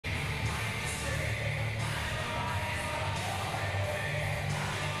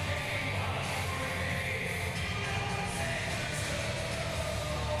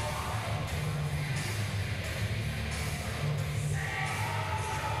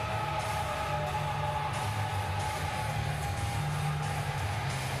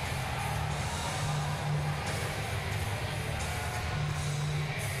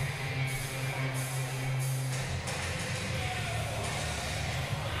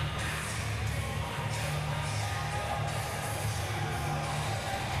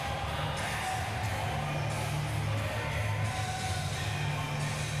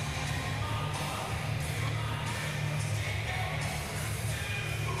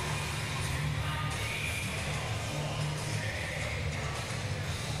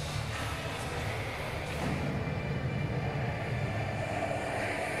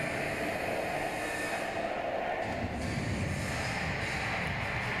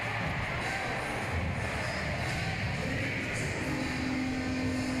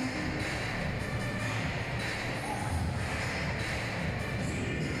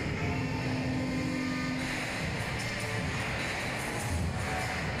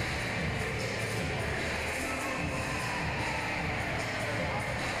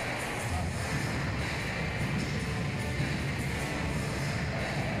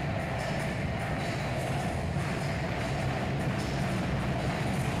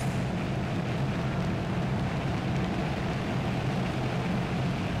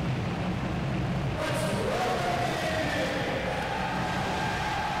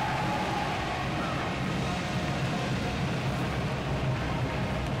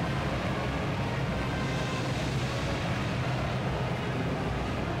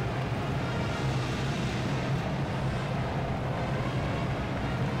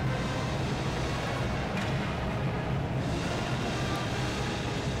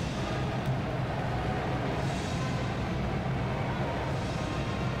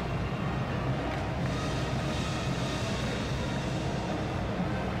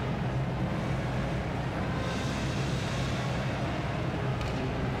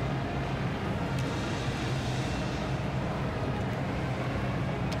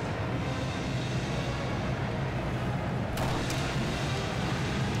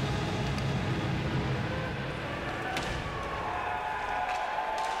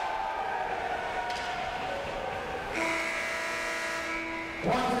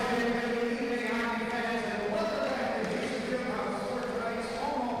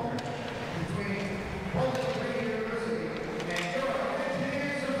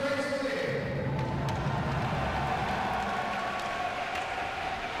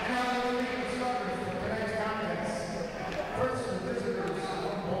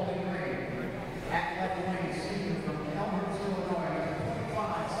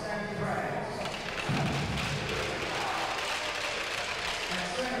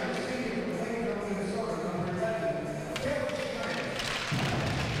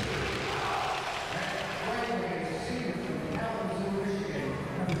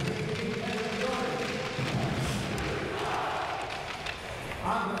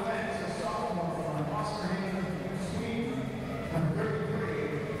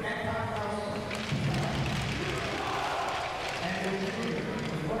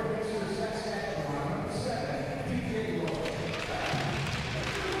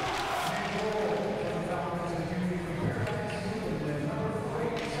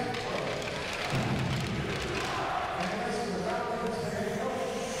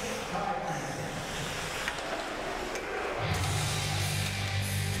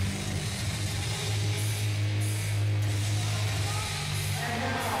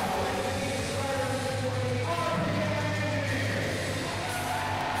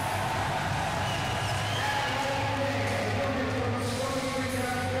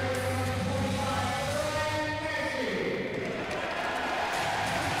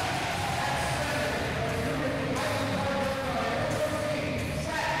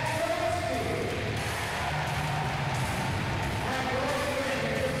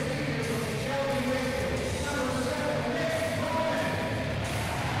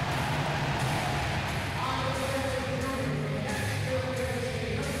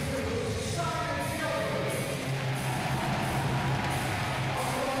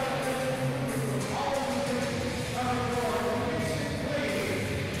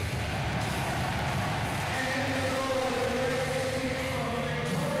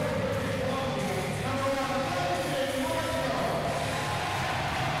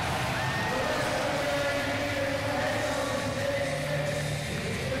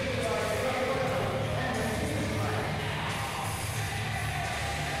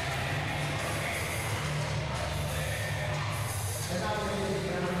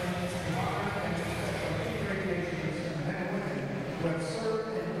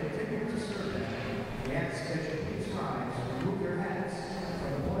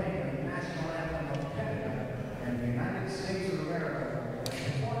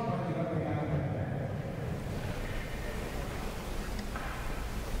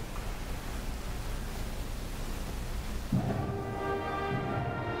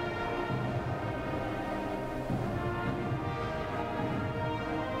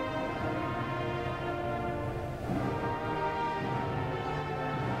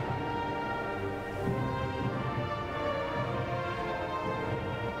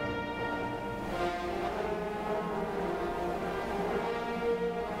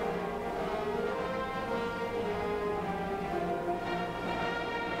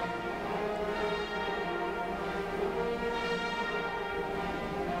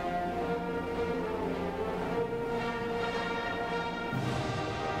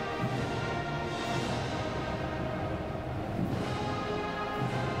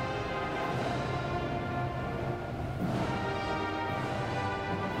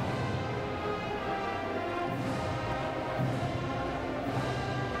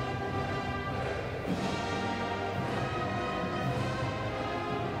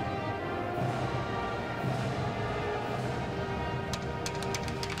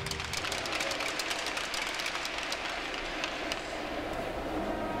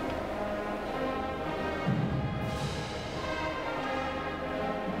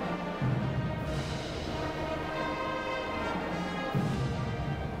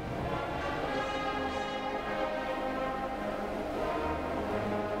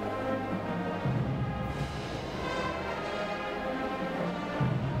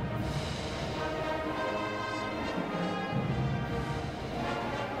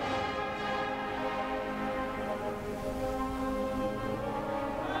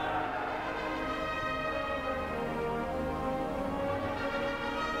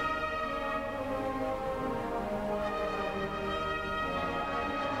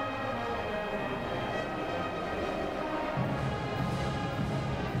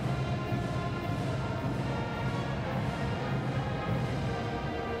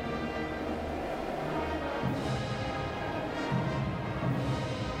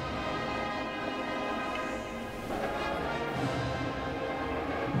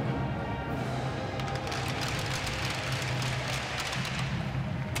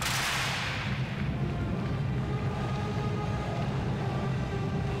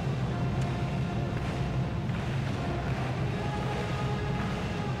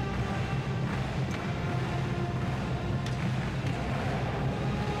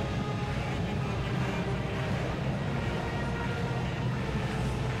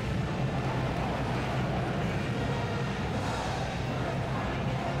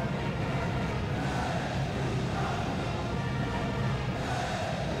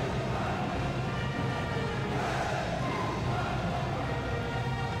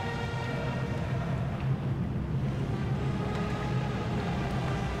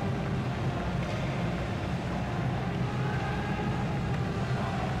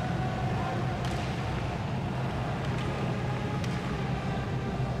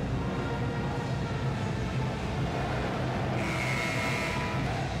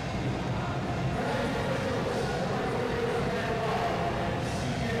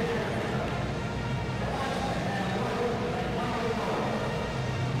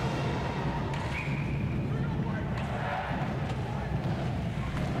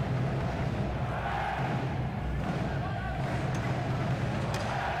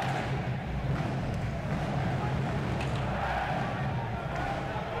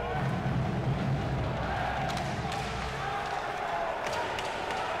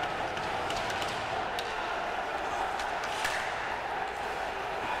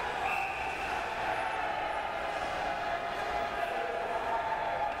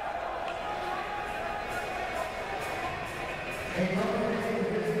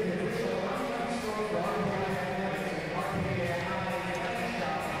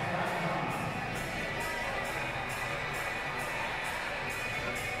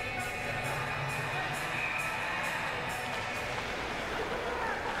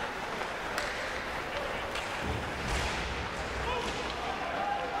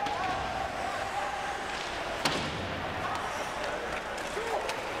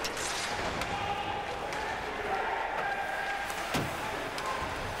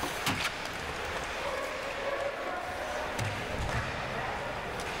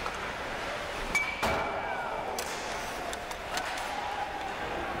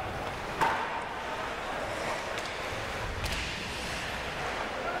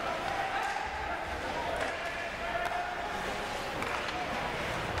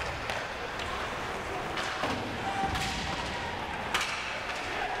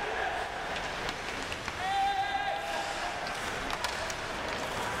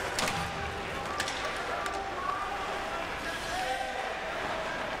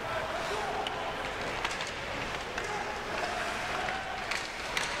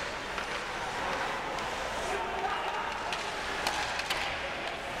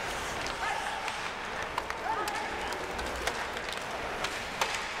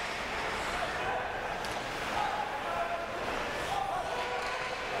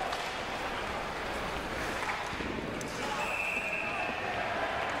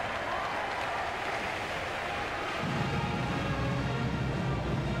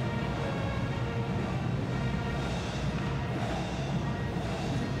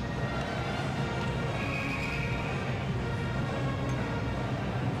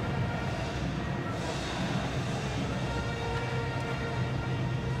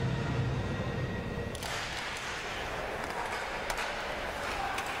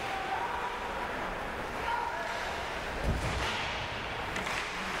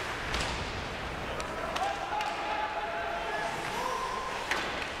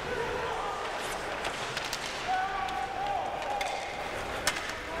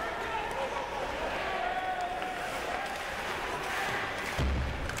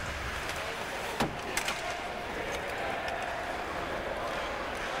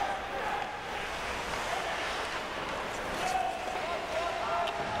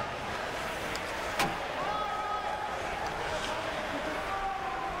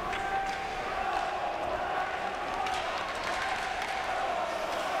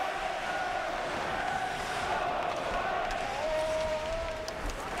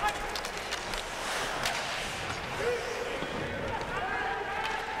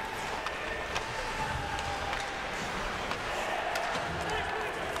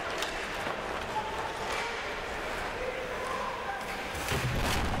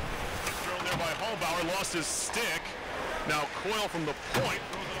Bauer lost his stick. Now Coyle from the point.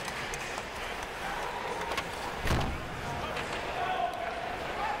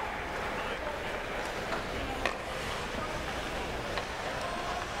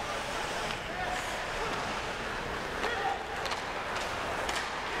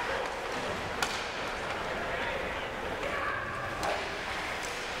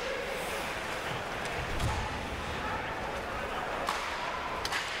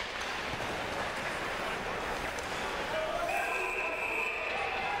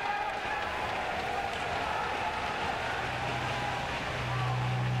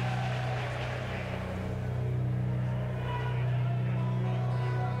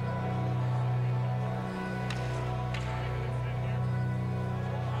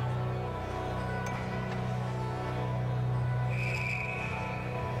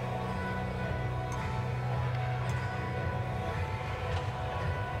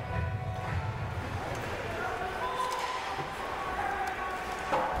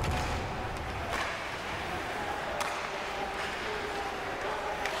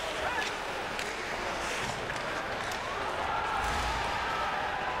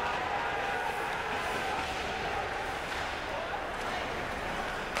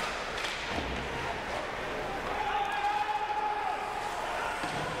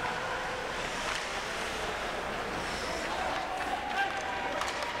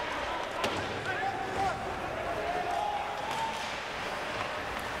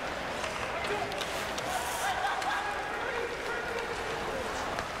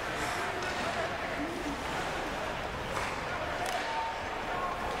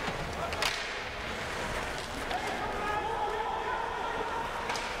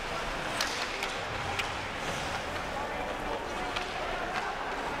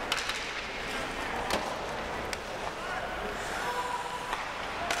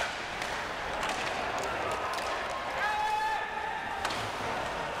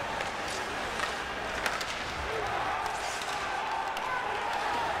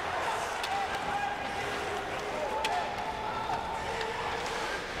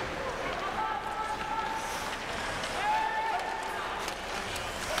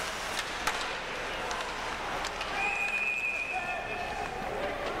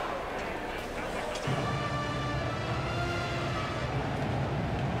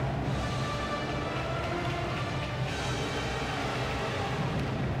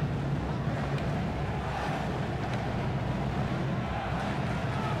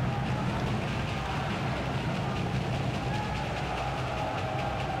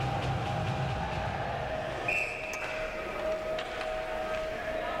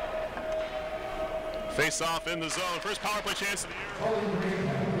 Face off in the zone. First power play chance of the year.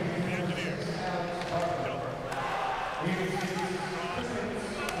 The Engineers.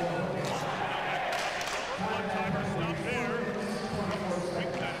 One-timer stop there.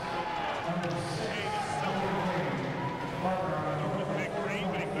 Swings that. With big green,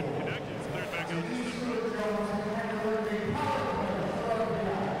 but he couldn't connect. It's cleared back out to center.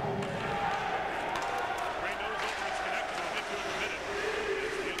 Gray knows over it's connected. We'll get to it in a minute.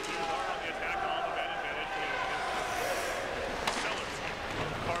 As the Engineers are on the attack on the man advantage. Sellers.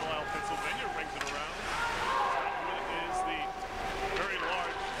 Carlisle, Pennsylvania brings it around. South with it is the very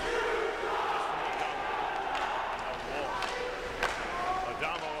large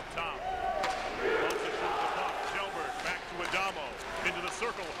Adamo up top. Loves it from the puck. Shelburne back to Adamo. Into the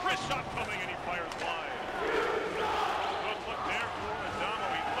circle. Wrist shot coming and he fires wide. Good look there for Adamo.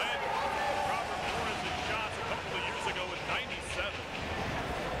 He led Robert Morris in shots a couple of years ago with 97.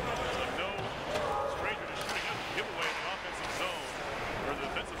 So no stranger to shooting out the giveaway in the offensive zone. Or the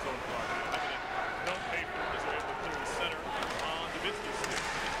defensive zone part. No pay for it as they're able to clear the center on Dubinsky's stick.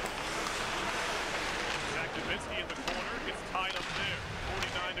 Zach Dubinsky in the corner gets tied up there.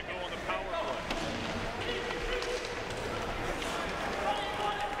 49 to go on the power play.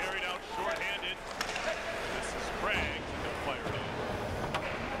 Carried out short-handed. This is Craig. He'll fire it in.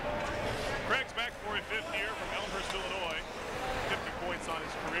 Craig's back for a fifth year from Elmhurst, Illinois. 50 points on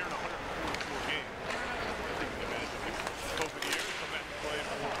his career in 144 games. I think you can imagine the COVID year to come back and play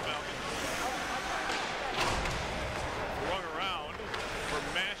for the Falcons. Rung around for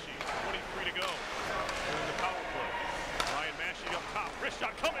Massey. 23 to go in the power play. Ryan Massey up top. Wrist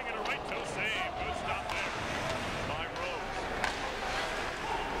shot coming and a right toe save. Good stop there by Rose.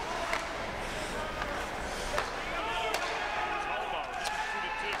 Here's Holbauer. This is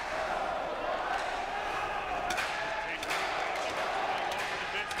 2-2. Takes it.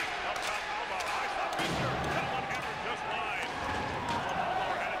 Dubinsky. Up top, Holbauer. High stop. Fisher. That one hammered just wide.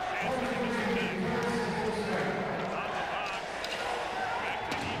 Holbauer had a chance to make it net. On the box. Back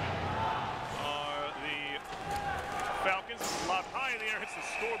to even. Falcons lob high in the air, hits the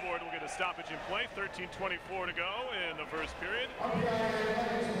scoreboard. We'll get a stoppage in play. 13:24 to go in the first period.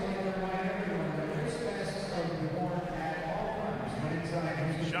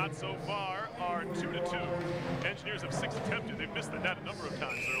 Shots so far are 2-2. Engineers have 6 attempted. They've missed the net a number of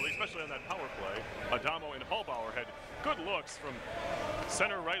times early, especially on that power play. Adamo and Holbauer had good looks from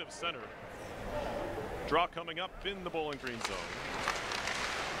center right of center. Draw coming up in the Bowling Green zone.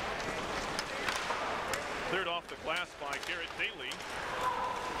 Cleared off the glass by Garrett Daly,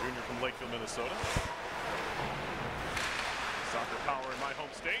 junior from Lakeville, Minnesota. Soccer power in my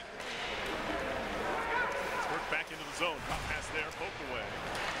home state. Let's work back into the zone. Top pass there, poked away.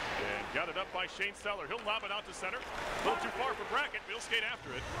 And got it up by Shane Seller. He'll lob it out to center. A little too far for Brackett. He'll skate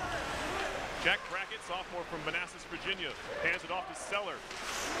after it. Jack Brackett, sophomore from Manassas, Virginia, hands it off to Seller.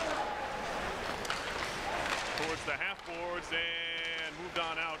 Towards the half boards and moved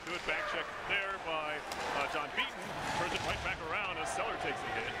on out. Good back check there by John Beaton. Turns it right back around as Seller takes a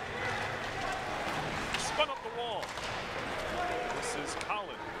hit. Spun up the wall. This is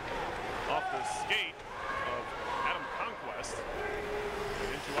Collin off the skate of Adam Conquest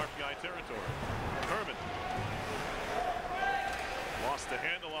into RPI territory. Herman lost the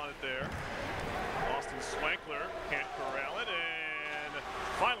handle on it there. Austin Swankler can't corral it and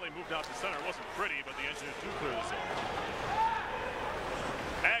finally moved out to center. It wasn't pretty, but the Engineers do clear the zone.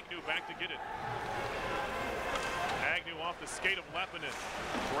 Agnew back to get it. Agnew off the skate of Leppinen.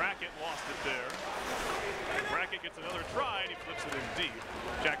 Brackett lost it there. Brackett gets another try and he flips it in deep.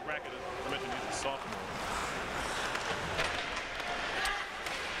 Jack Brackett, as I mentioned, he's a sophomore.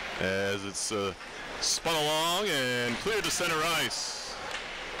 As it's spun along and cleared to center ice.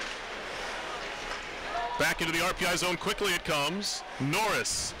 Back into the RPI zone quickly it comes.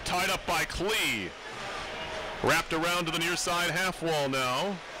 Norris tied up by Klee. Wrapped around to the near side half wall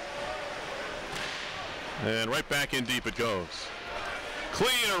now. And right back in deep it goes.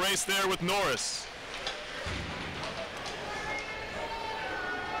 Klee in a race there with Norris.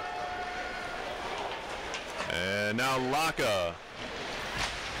 And now Laka.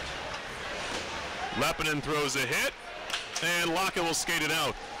 Leppinen throws a hit, and Laka will skate it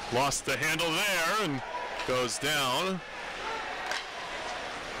out. Lost the handle there and goes down.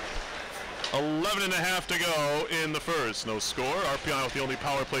 11.5 to go in the first. No score. RPI with the only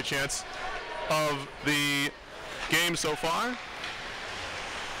power play chance of the game so far.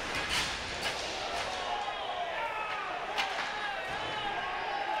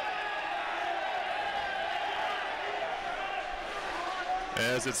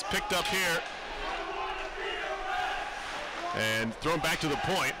 As it's picked up here and thrown back to the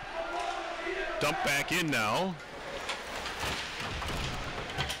point. dumped back in now.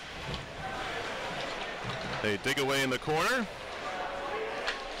 They dig away in the corner.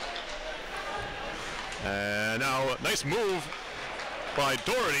 And now a nice move by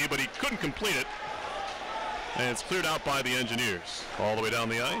Doherty, but he couldn't complete it. And it's cleared out by the Engineers. All the way down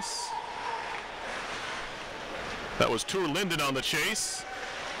the ice. That was Tour Linden on the chase.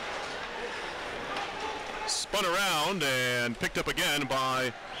 Spun around and picked up again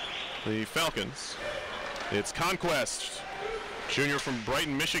by the Falcons. It's Conquest, junior from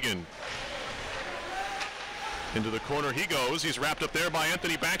Brighton, Michigan. Into the corner he goes. He's wrapped up there by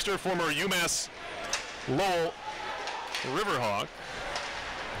Anthony Baxter, former UMass Lowell Riverhawk.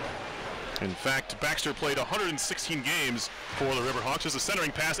 In fact, Baxter played 116 games for the Riverhawks. As a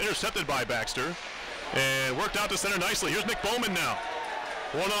centering pass intercepted by Baxter and worked out to center nicely. Here's Nick Bowman now.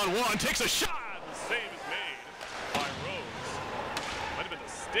 One-on-one, takes a shot. The save is made by Rose. Might have been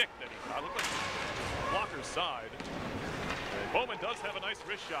the stick that he got. Looked like the blocker's side. And Bowman does have a nice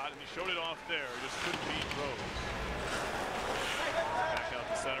wrist shot, and he showed it off there. He just couldn't beat Rose. Back out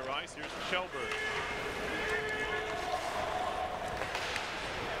to center ice. Here's Shelburne.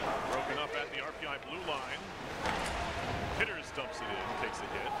 Broken up at the RPI blue line. Hitters dumps it in, takes a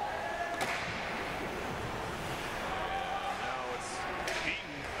hit. Now it's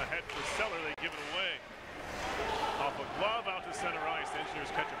Beaton ahead for Seller. They give it away. Off a glove out to center ice. The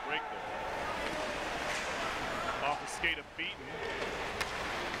Engineers catch a break there. Off the skate of Beaton.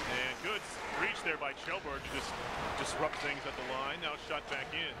 And good reach there by Shelburne to just disrupt things at the line. Now shot back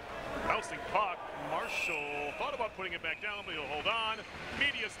in. Bouncing puck. Marshall thought about putting it back down, but he'll hold on.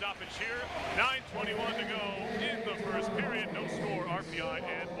 Media stoppage here. 9:21 to go in the first period. No score, RPI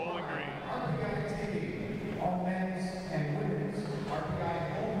and Bowling Green. All men's and women's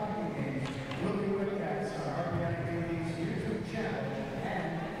RPI home hockey games will be webcast on RPI TV's YouTube channel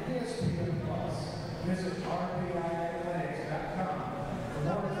and ESPN Plus. Visit RPIathletics.com for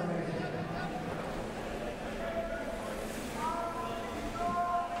more information.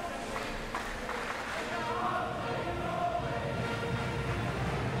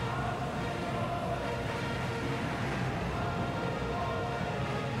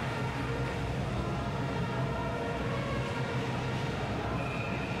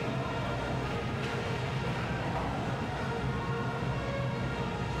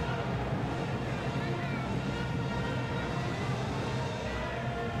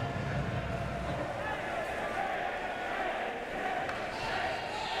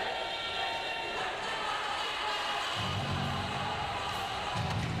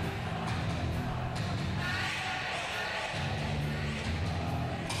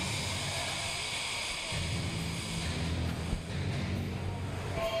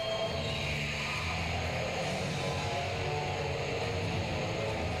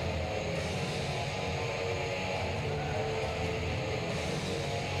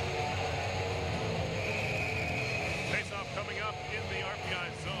 Coming up in the RPI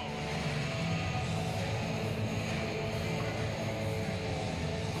zone.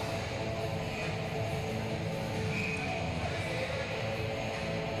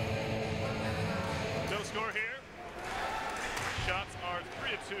 No score here. Shots are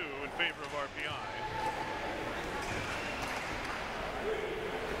 3-2 in favor of RPI.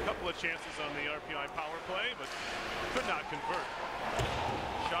 A couple of chances on the RPI power play, but could not convert.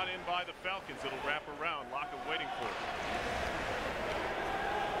 Shot in by the Falcons. It'll wrap around. Locke waiting for it.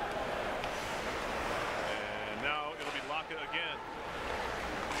 And now it'll be Locke again.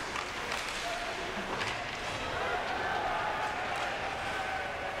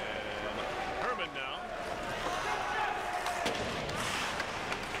 And Herman now.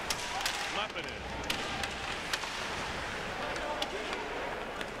 Lepinin.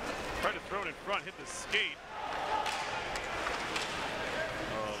 Tried to throw it in front, hit the skate.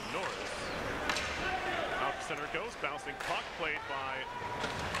 Norris. Out to center goes, bouncing puck played by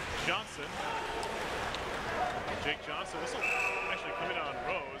Johnson. Jake Johnson, this will actually come in on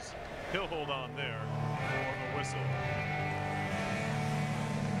Rose. He'll hold on there for the whistle.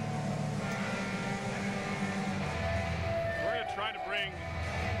 We're going to try to bring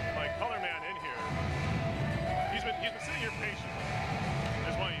my color man in here. He's been sitting here patiently. I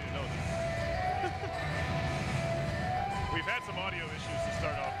just want you to know that. We've had some audio issues to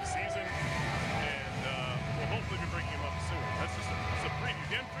start off the season, and we'll hopefully be bringing him up soon. That's just a preview.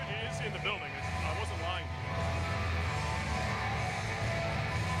 Denford is in the building. I wasn't lying.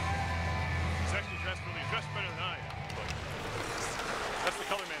 He's actually dressed better than I am, but that's the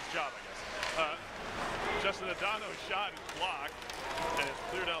color man's job, I guess. Justin Adano's shot is blocked, and it's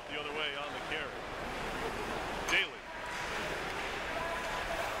cleared out the other way on the carry. Daly.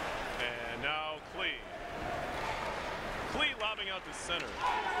 And now center.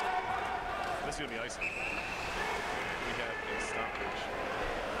 This is going to be icing. We have a stoppage.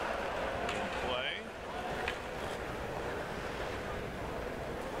 Play.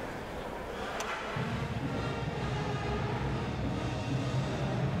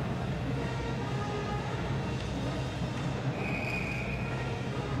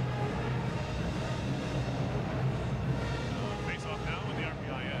 Face off now in the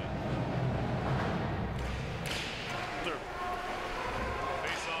RPI end.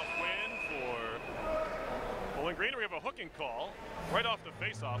 Face off win for Bowling Green. We have a hooking call right off the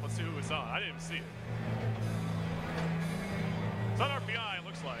face off. Let's see who it's on. I didn't even see it. It's on RPI, it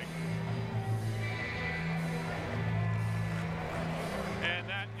looks like. And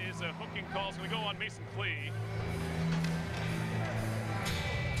that is a hooking call. It's going to go on Mason Klee.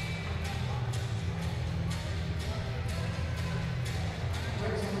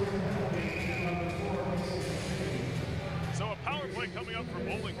 So a power play coming up for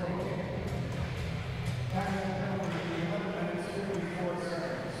Bowling Green. We're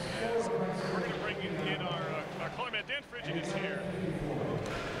going to bring in our color man. Dan Frigid is here.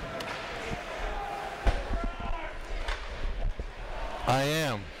 I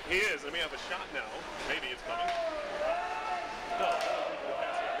am. He is. Let me have a shot now. Maybe it's coming. No,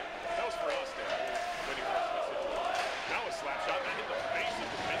 that was for us, Dan. Waiting for us to message. Now a slap shot. That hit the face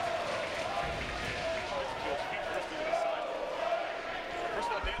of the fence. First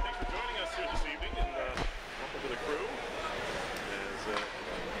of all, Dan, thanks for joining us here this evening, and welcome to the crew. As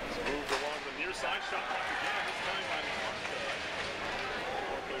it's moved along the near side, shot once again, this time by the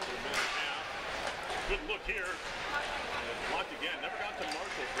play for a minute and a half. Good look here. And blocked again. Never got to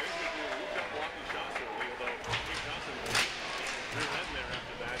Marshall. Brings me to we've got blocking shots early, although Big Johnson rear end there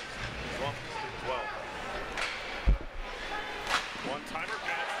after that. He's off the stick as well. One timer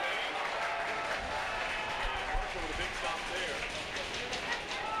pass save. And Marshall with a big stop there.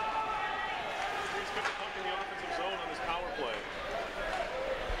 He's kept pumping the offensive zone on this power play.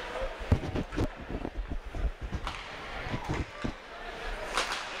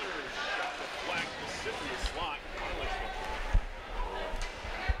 Another shot deflects to sit in the slot.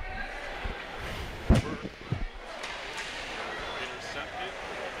 Intercepted.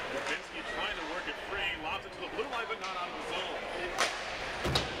 Dubinsky trying to work it free. Lobs it to the blue line, but not out of the zone.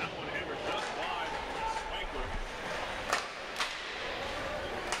 That one hammered just wide. Swankler.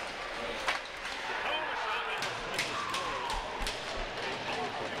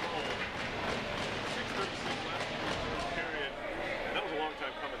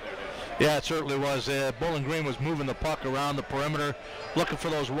 Yeah, it certainly was. Bowling Green was moving the puck around the perimeter, looking for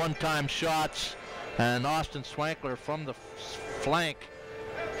those one-time shots, and Austin Swankler from the flank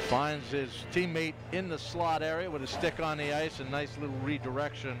finds his teammate in the slot area with his stick on the ice, and nice little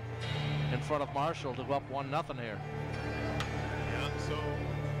redirection in front of Marshall to go up 1-0 here. Yeah, so a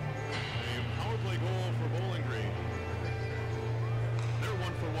power play goal for Bowling Green. They're 1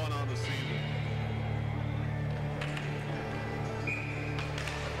 for 1 on the season.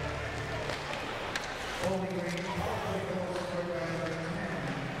 Bowling Green, power play goals scored by number 10,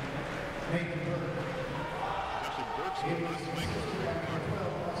 Nathan Burke. Actually, Burke's with us to make it.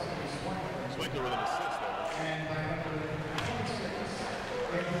 Swankler with an assist there. And by number 26,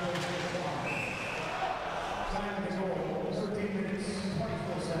 April time of the goal, 13 minutes,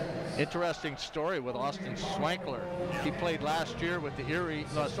 24 seconds. Interesting story with Austin Swankler. He played last year with the Erie,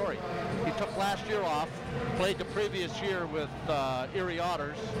 he took last year off, played the previous year with Erie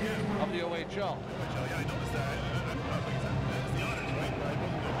Otters of the OHL. Yeah, I noticed that. It's the Otters, right?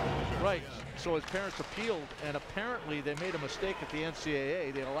 Right. So his parents appealed, and apparently they made a mistake at the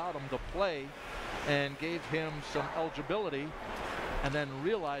NCAA. They allowed him to play and gave him some eligibility, and then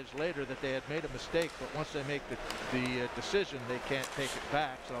realized later that they had made a mistake. But once they make the decision, they can't take it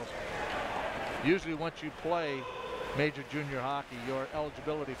back. So usually once you play major junior hockey, your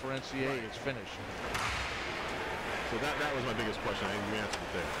eligibility for NCAA is finished. So that was my biggest question. I think you answered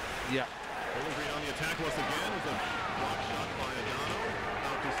it there. Yeah. Bowling Green on the attack once again with a block shot by Adano.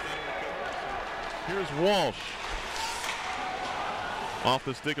 Out to center. Here's Walsh. Off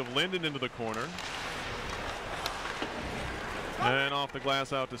the stick of Linden into the corner. And off the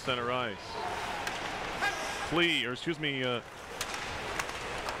glass out to center ice. Make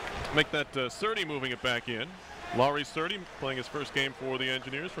that Surdy moving it back in. Lauri Surdy playing his first game for the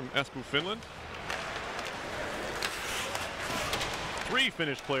Engineers from Espoo, Finland. 3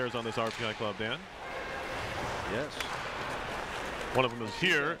 Finnish players on this RPI club, Dan. Yes. One of them is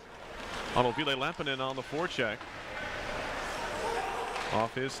here. Anno Ville Lappinen on the forecheck.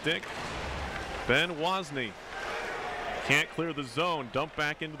 Off his stick. Ben Wozni. Can't clear the zone. Dump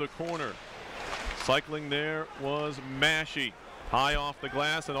back into the corner. Cycling there was Massey. High off the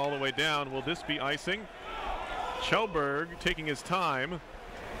glass and all the way down. Will this be icing? Kjellberg taking his time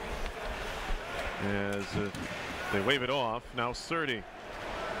as they wave it off. Now Surdy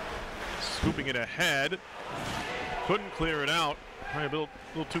scooping it ahead. Couldn't clear it out. Probably a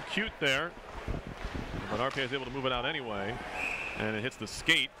little too cute there. But RPI is able to move it out anyway. And it hits the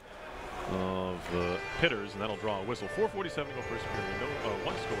skate of the hitters, and that'll draw a whistle. 4:47 to go first period.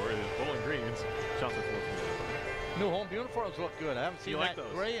 One score is Bowling Green's shots at 4-4. New home uniforms look good. I haven't seen that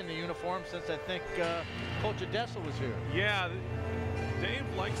gray in the uniform since I think Coach Odessa was here. Yeah, Dave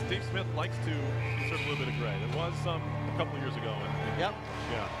Smith likes to insert a little bit of gray. There was some a couple of years ago. Yep.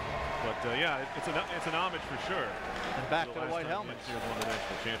 Yeah. But yeah, it's an homage for sure. And back to the white helmets. Won the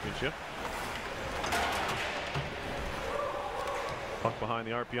national championship. Puck behind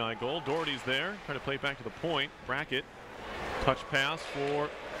the RPI goal. Doherty's there, trying to play it back to the point. Brackett, touch pass for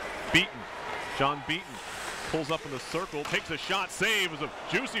Beaton. John Beaton pulls up in the circle, takes a shot, save. It was a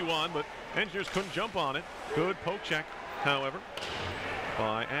juicy one, but Engineers couldn't jump on it. Good poke check, however,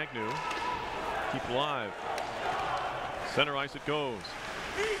 by Agnew. Keep alive. Center ice it goes.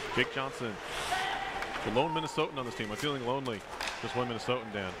 Jake Johnson, the lone Minnesotan on this team. I'm feeling lonely. Just one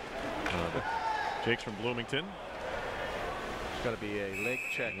Minnesotan, Dan. Jake's from Bloomington. It's got to be a leg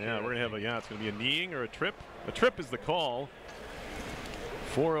check. Yeah, we're going to have it's going to be a kneeing or a trip. A trip is the call.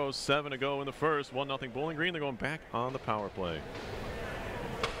 4:07 to go in the first. 1-0 Bowling Green. They're going back on the power play.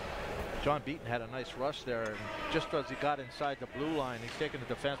 John Beaton had a nice rush there, and just as he got inside the blue line, he's taking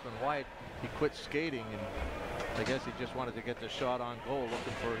the defenseman wide. He quit skating, and I guess he just wanted to get the shot on goal,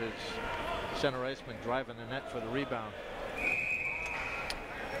 looking for his center iceman driving the net for the rebound.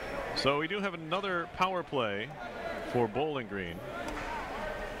 So we do have another power play for Bowling Green,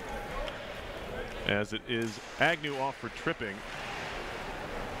 as it is Agnew off for tripping.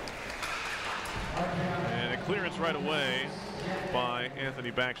 And a clearance right away by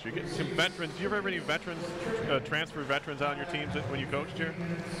Anthony Baxter. You get some veterans. Do you ever have any veterans, transfer veterans on your teams when you coached here?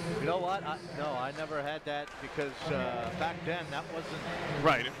 You know what? No, I never had that because back then that wasn't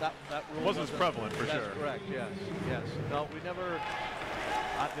right. That rule wasn't as prevalent for sure. That's correct. Yes. No, we never.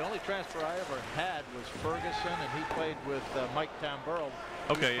 The only transfer I ever had was Ferguson, and he played with Mike Tamburl.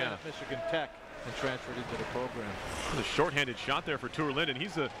 Okay, yeah. At Michigan Tech and transferred into the program. There's a shorthanded shot there for Tuur Linden.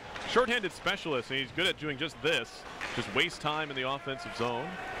 He's a shorthanded specialist, and he's good at doing just this. Just waste time in the offensive zone.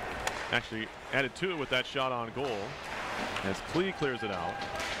 Actually added to it with that shot on goal as Klee clears it out.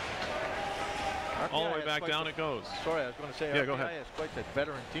 RPI all the way back down it goes. Sorry, I was going to say, yeah, RPI go ahead. has quite a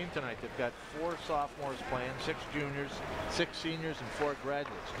veteran team tonight. They've got 4 sophomores playing, 6 juniors, 6 seniors, and 4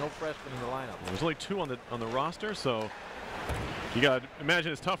 graduates. No freshmen in the lineup. There's only 2 on the roster, so you got to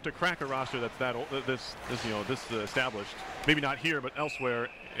imagine it's tough to crack a roster that's that old, this established. Maybe not here, but elsewhere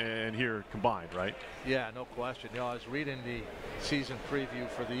and here combined, right? Yeah, no question. You know, I was reading the season preview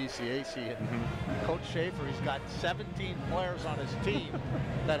for the ECAC, and Coach Schaefer, he's got 17 players on his team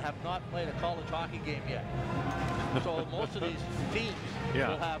that have not played a college hockey game yet. So most of these teams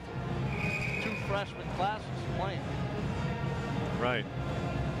will have 2 freshman classes playing. Right.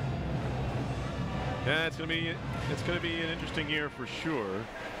 Yeah, it's gonna be an interesting year for sure.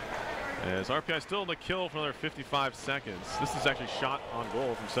 As RPI still in the kill for another 55 seconds. This is actually shot on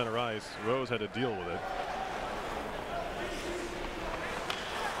goal from center ice. Rose had to deal with it.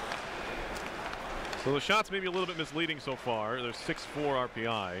 So the shots may be a little bit misleading so far. There's 6-4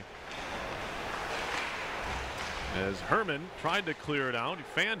 RPI. As Herman tried to clear it out, he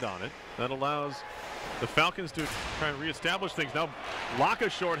fanned on it. That allows the Falcons to try and reestablish things. Now Laka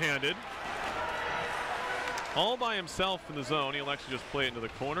shorthanded. All by himself in the zone. He'll actually just play it into the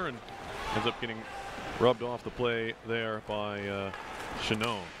corner and ends up getting rubbed off the play there by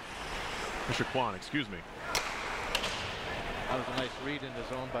Kwan, excuse me. That was a nice read in the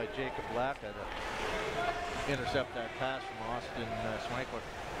zone by Jacob Laka to intercept that pass from Austin Swankler.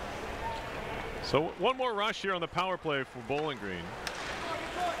 So one more rush here on the power play for Bowling Green.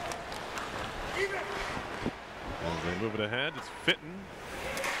 As they move it ahead, it's Fitton.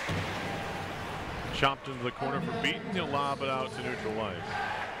 Chopped into the corner for Beaton. He'll lob it out to neutral ice.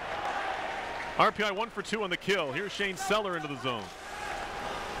 RPI 1 for 2 on the kill. Here's Shane Seller into the zone.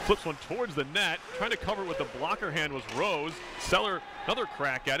 Flips one towards the net. Trying to cover with the blocker hand was Rose. Seller, another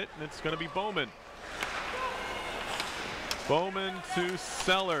crack at it, and it's going to be Bowman. Bowman to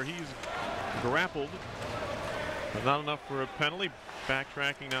Seller. He's grappled, but not enough for a penalty.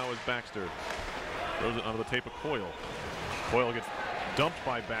 Backtracking now is Baxter. Throws it onto the tape of Coyle. Coyle gets dumped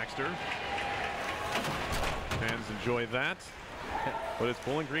by Baxter. Fans enjoy that, but it's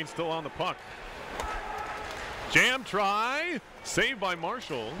Bowling Green still on the puck. Jam try, saved by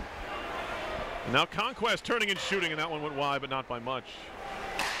Marshall. And now Conquest turning and shooting, and that one went wide, but not by much.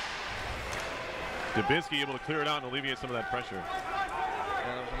 Dubinsky able to clear it out and alleviate some of that pressure.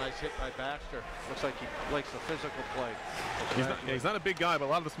 Yeah, that was a nice hit by Baxter. Looks like he likes the physical play. He's not a big guy, but a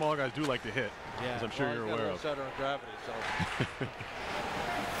lot of the smaller guys do like to hit, yeah, as I'm sure you're aware of. Center of gravity, so.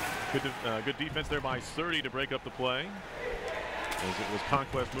 Good defense there by Surdy to break up the play, as it was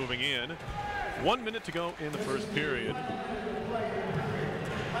Conquest moving in. 1 minute to go in the first period.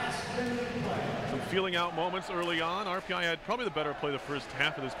 Some feeling out moments early on. RPI had probably the better play the first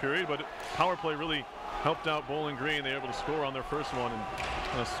half of this period, but power play really helped out Bowling Green. They were able to score on their first one and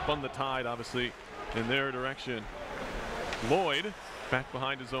kind of spun the tide, obviously, in their direction. Lloyd back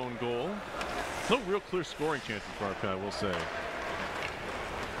behind his own goal. No real clear scoring chances for RPI, I will say.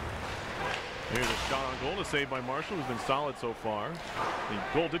 Here's a shot on goal, a save by Marshall, who's been solid so far. The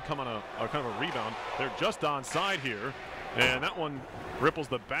goal did come on a kind of a rebound. They're just onside here, and that one ripples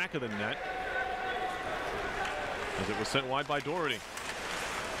the back of the net as it was sent wide by Doherty.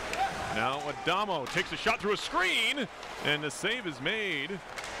 Now Adamo takes a shot through a screen, and the save is made.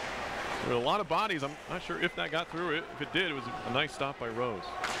 There were a lot of bodies. I'm not sure if that got through. If it did, it was a nice stop by Rose.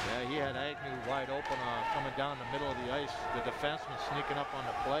 Yeah, he had Agnew wide open coming down the middle of the ice. The defenseman sneaking up on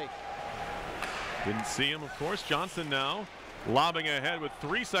the play. Didn't see him, of course. Johnson now lobbing ahead with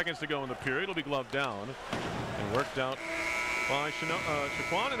 3 seconds to go in the period. It'll be gloved down and worked out by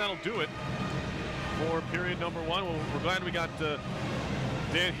Shaquan, and that'll do it for period number one. Well, we're glad we got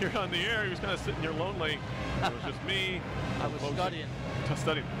Dan here on the air. He was kind of sitting here lonely. It was just me. I was studying.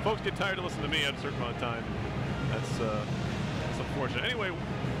 Studying. Folks get tired to listen to me at a certain amount of time. That's unfortunate. Anyway,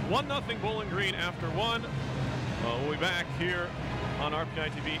 1-0 Bowling Green after one. We'll be back here on RPI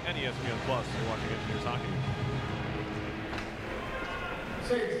TV and ESPN Plus. You're watching Engineers Hockey.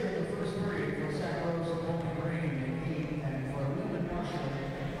 Saves in the first period for Zach Rose of Bowling Green, and for Lyndon Marshall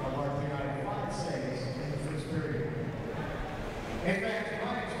of RPI, 5 saves in the first period. In fact,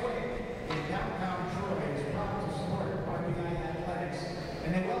 Ryan's Way in downtown Troy is proud to support RPI athletics, and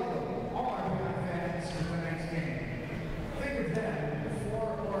they welcome all RPI fans to tonight's game. Think of them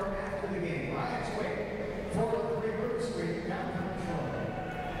before or after the game. Ryan's Way, 403 Root Street, downtown Troy.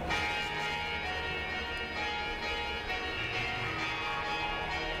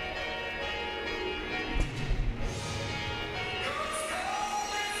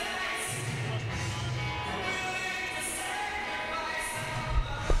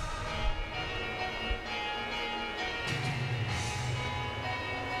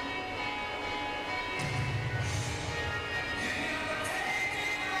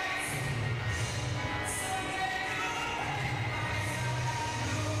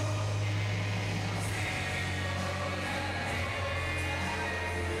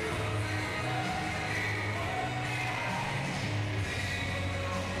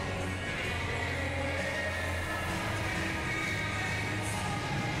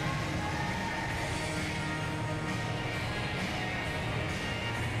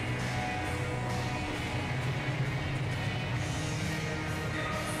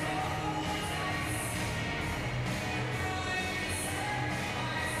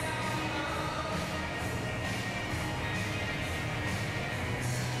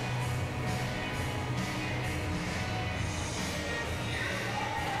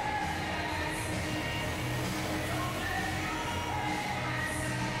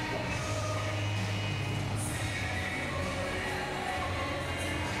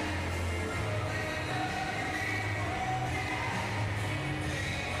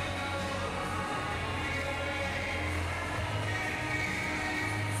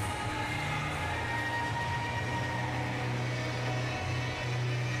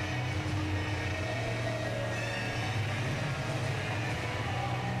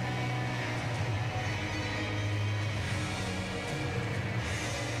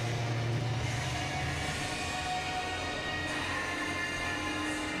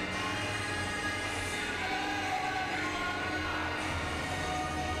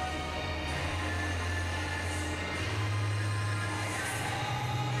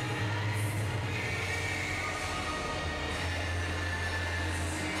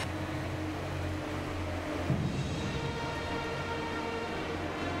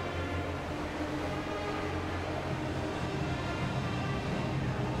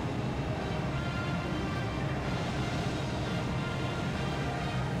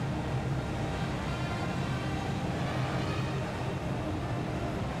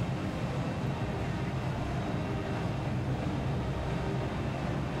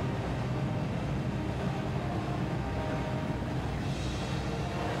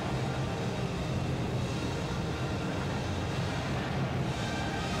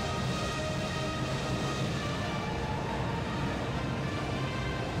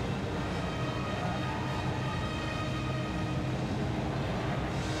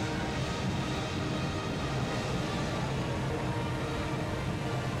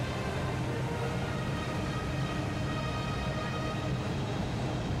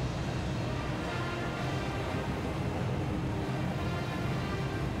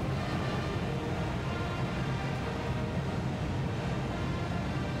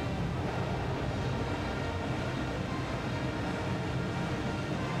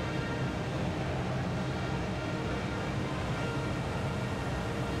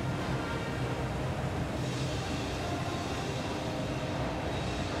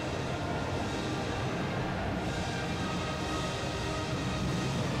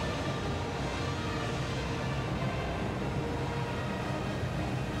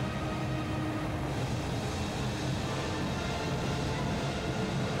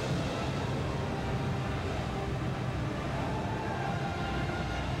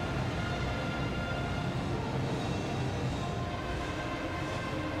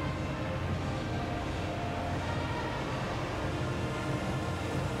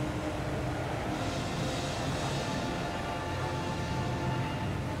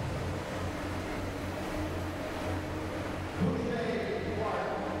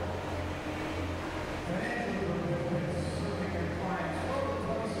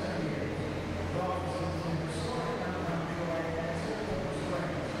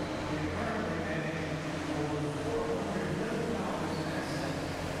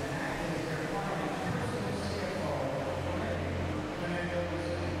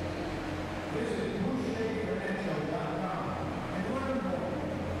 Visit BoucherFinancial.com and learn more.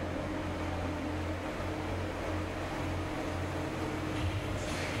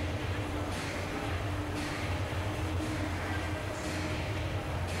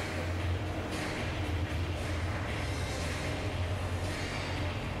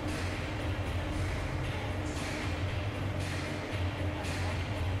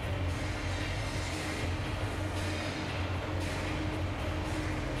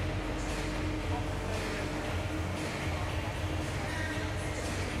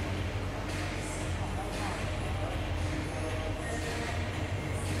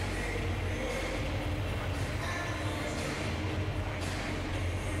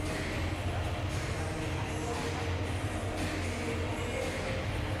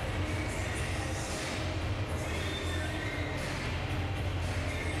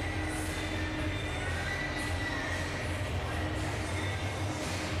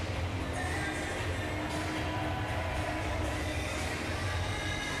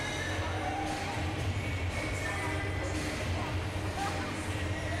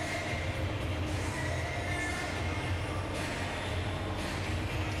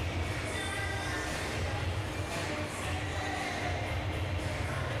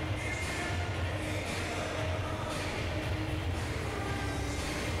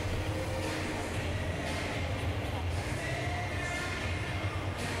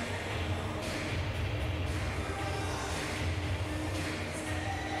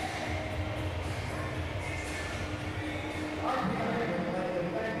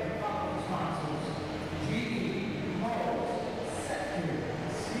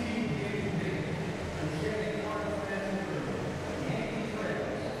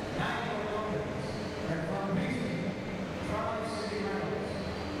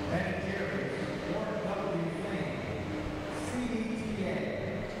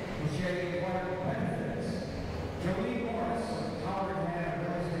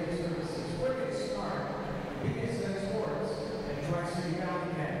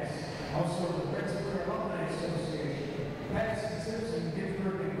 Also, the Rensselaer Alumni Association, Patterson Simpson,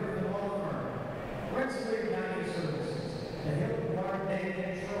 Ginsburg, and Griffin Law Firm, Rensselaer County Services, the Hilton Garden Day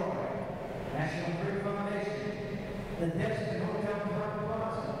in Troy, National Grid Foundation, the Destin Hotel Park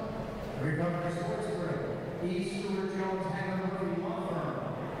Plaza, Recovery Sports Group, E. Stewart Jones Hangar Murphy Law Firm,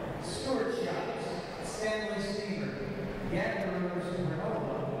 Stewart Shops, Stanley Steamer, Gagner Rivers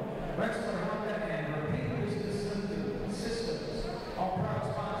Granola, Rensselaer Honda, and Repeat Business Systems, all proud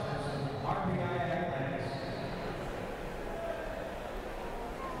sponsors of RPI Athletics.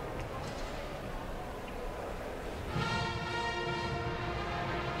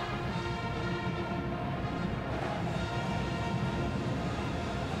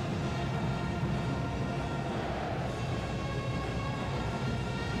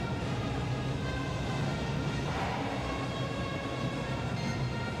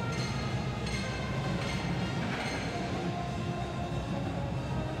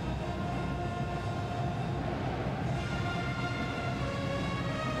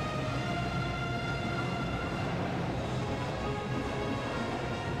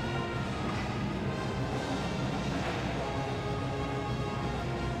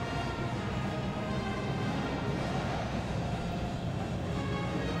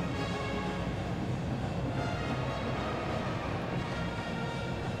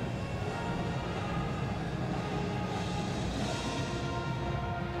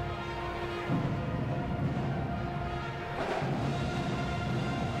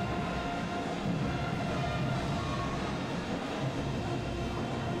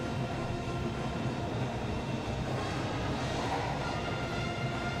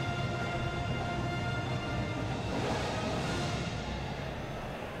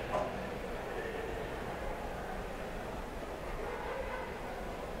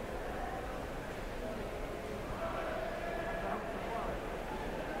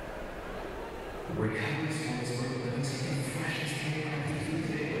 Recovery Sports Group brings you the freshest handcrafted food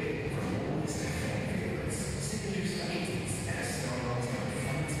daily from always their fan favorites, signature specialties, and a strong team of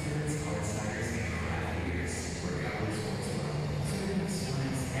fun spirits, hard ciders, and craft beers. Recovery Sports Group, serving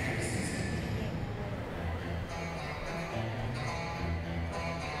science every season.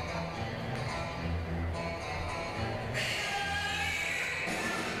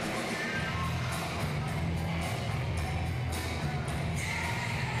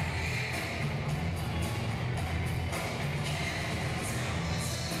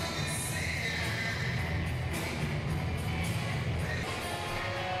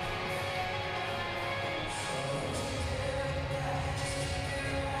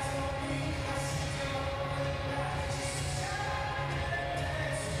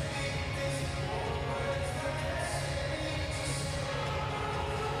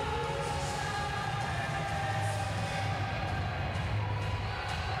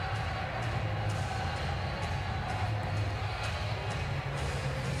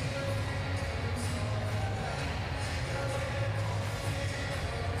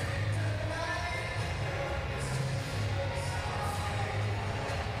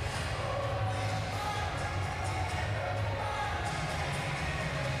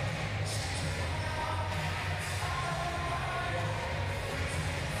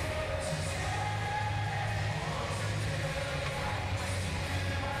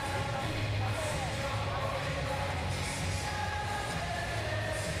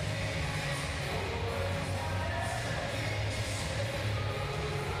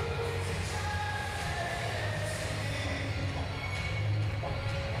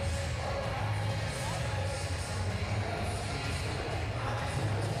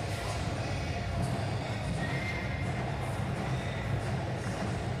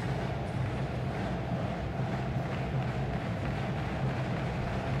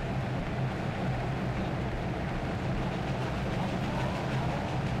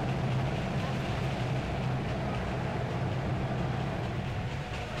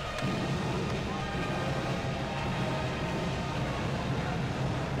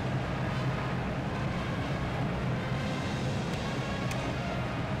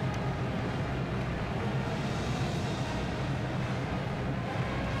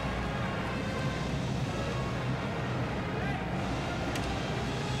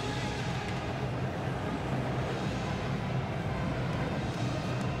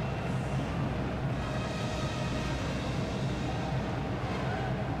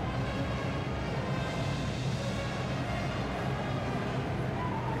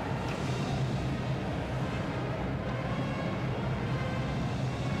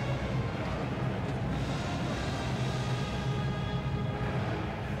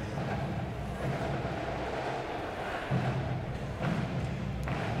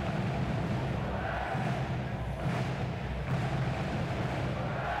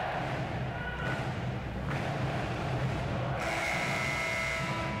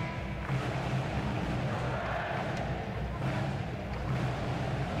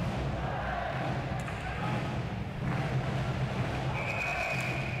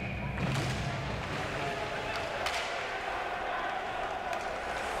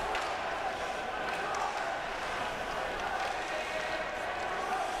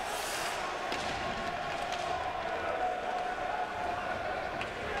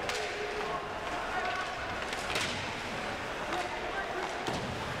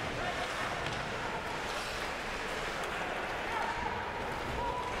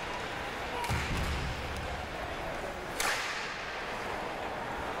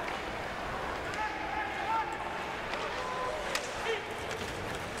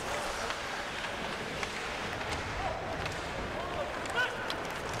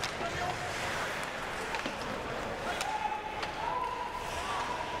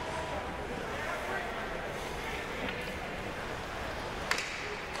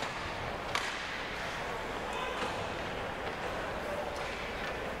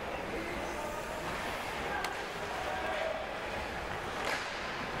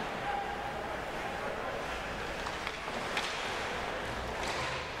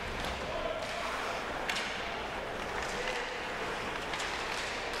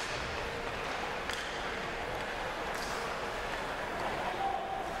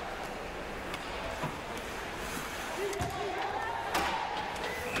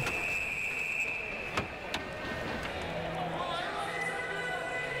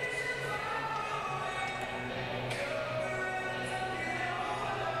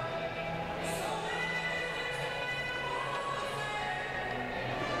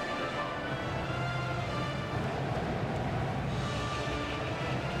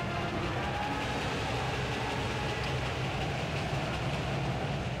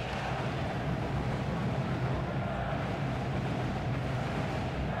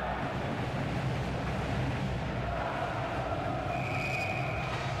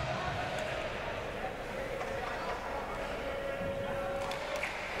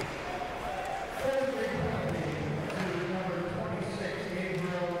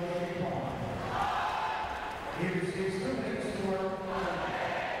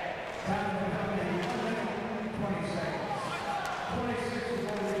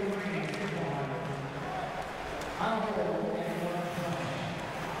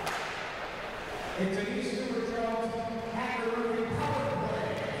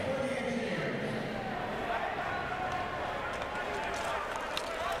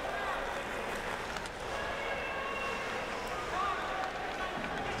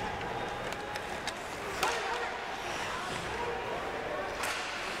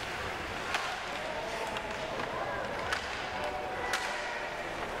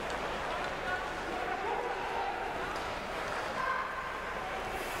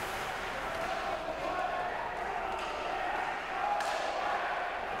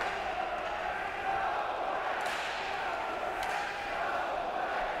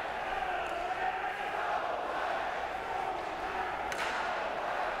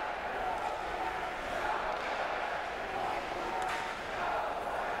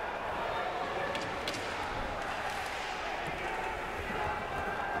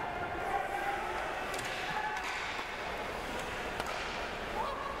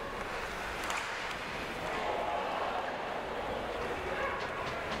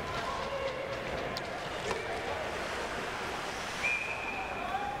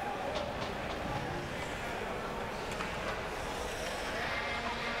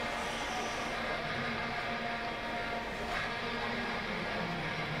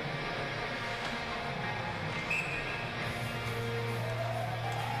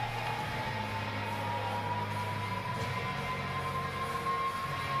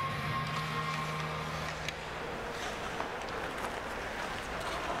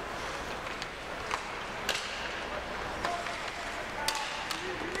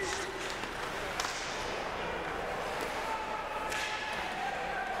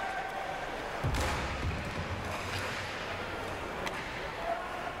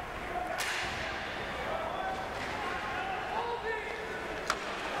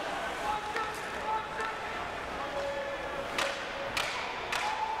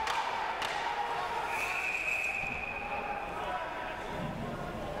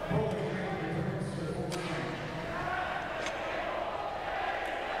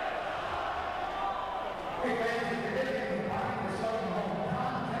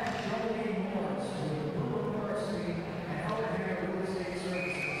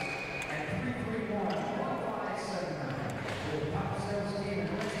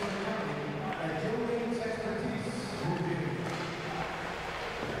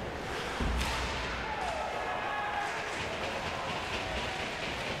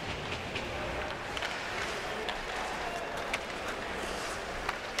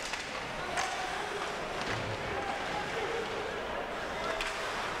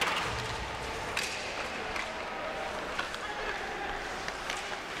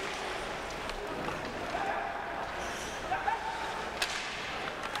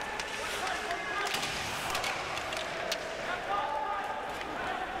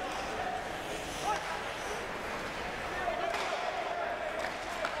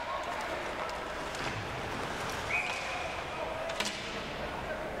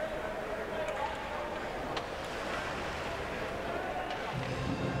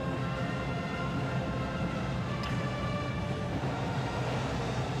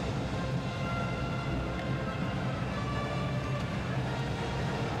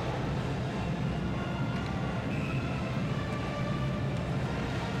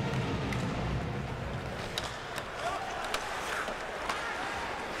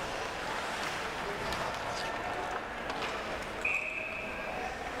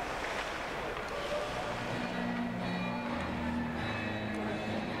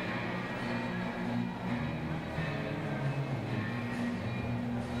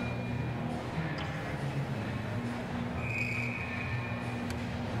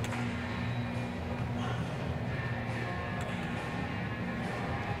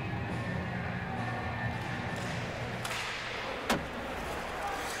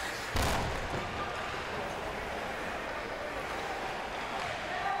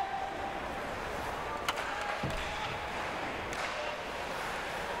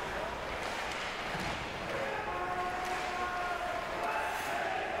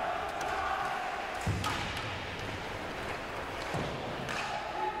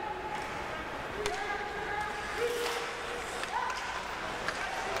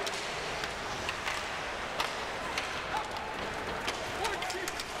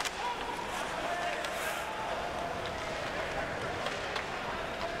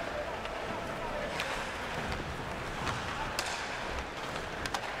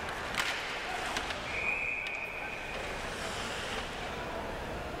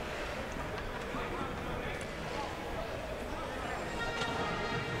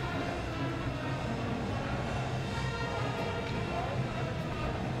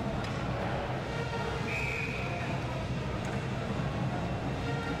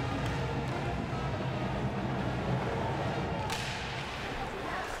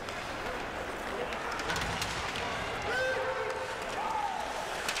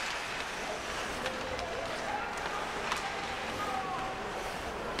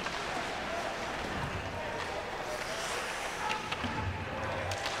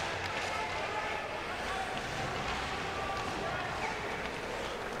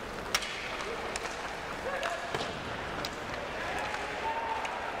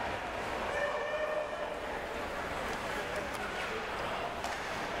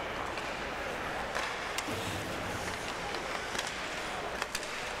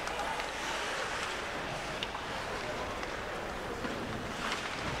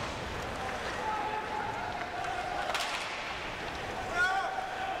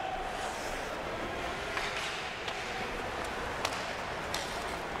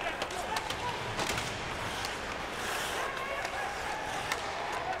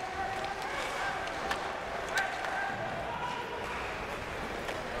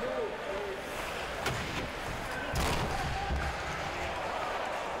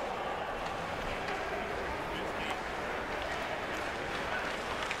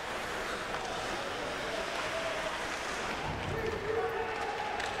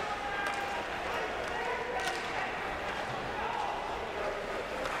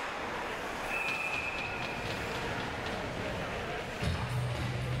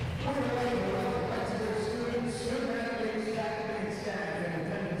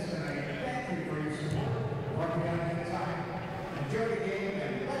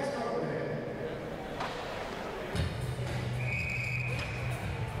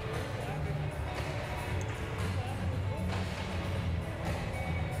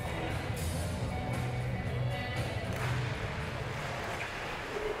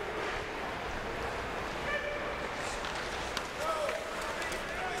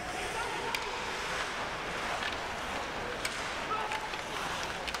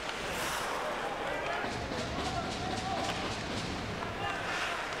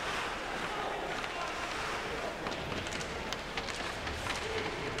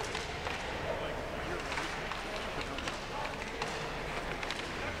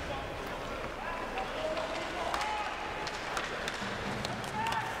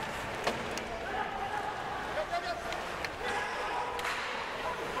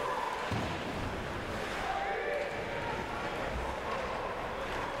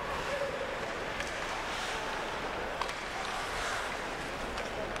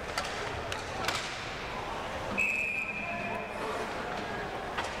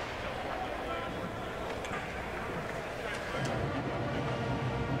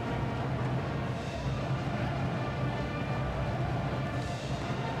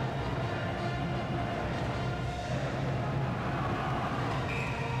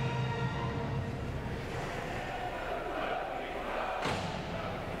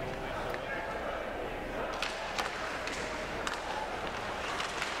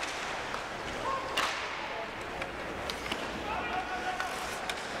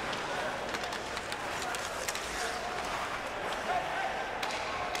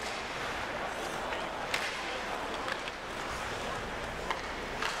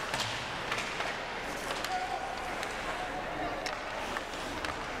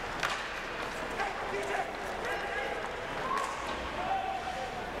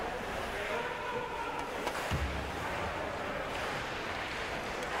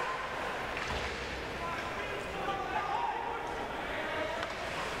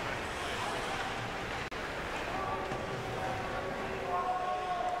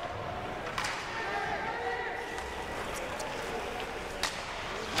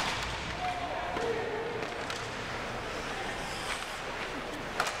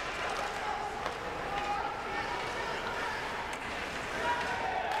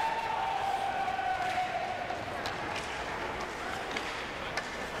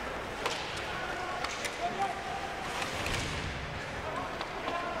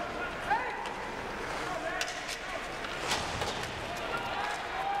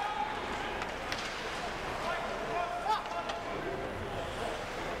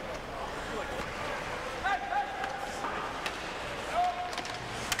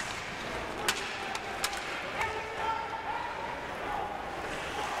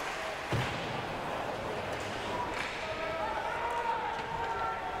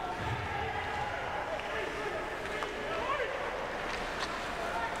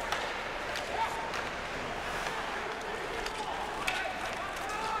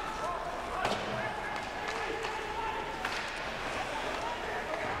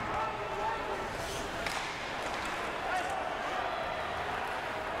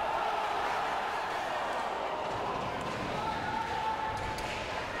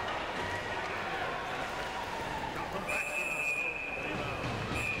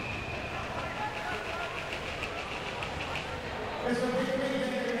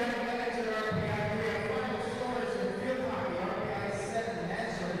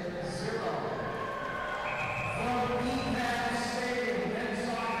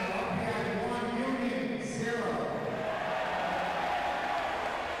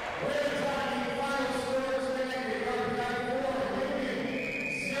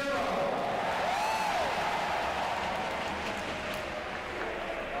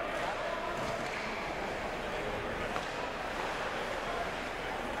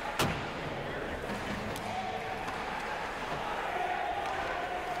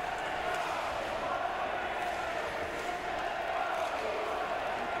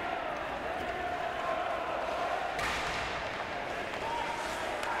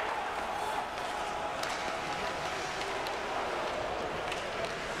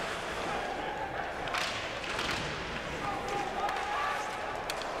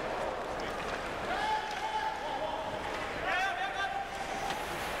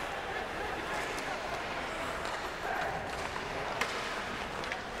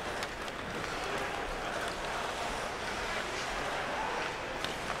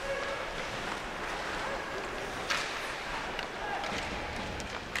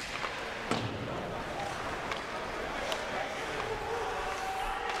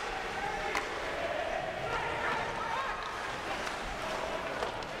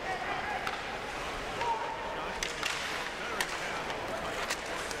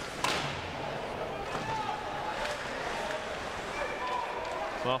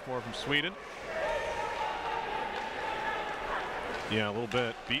 sophomore from Sweden. Yeah, a little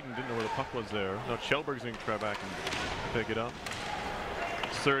bit. Beaton didn't know where the puck was there. No, Kjellberg's going to try back and pick it up.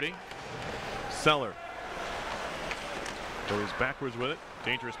 30. Seller goes backwards with it.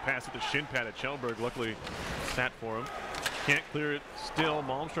 Dangerous pass at the shin pad at Kjellberg. Luckily, sat for him. Can't clear it still.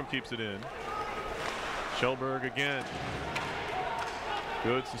 Malmstrom keeps it in. Kjellberg again.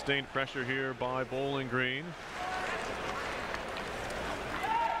 Good sustained pressure here by Bowling Green.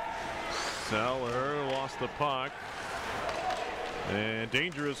 Seller lost the puck. And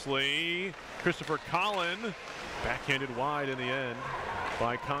dangerously, Christopher Collin backhanded wide in the end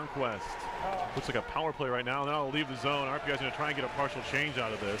by Conquest. Looks like a power play right now. Now it'll leave the zone. RPI's going to try and get a partial change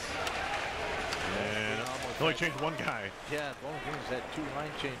out of this. And only changed one guy. Yeah, Bowling Green's had 2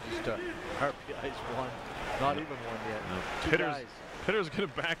 line changes to RPI's 1. Not even 1 yet. No. 2 guys. Pitter's going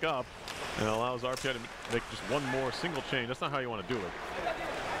to back up and allows RPI to make just one more single change. That's not how you want to do it.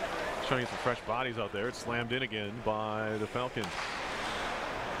 Trying to get some fresh bodies out there. It's slammed in again by the Falcons.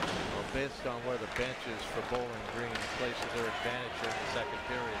 Well, based on where the bench is for Bowling Green, plays to their advantage here in the second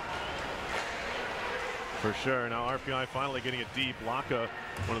period. For sure. Now RPI finally getting it deep. Laka,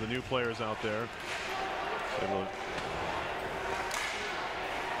 one of the new players out there, able to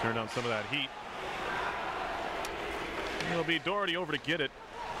turn down some of that heat. And it'll be Doherty over to get it.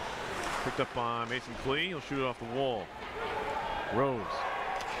 Picked up by Mason Klee. He'll shoot it off the wall. Rose.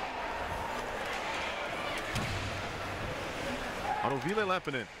 Autovile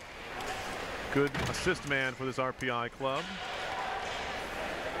Lepinen. Good assist man for this RPI club.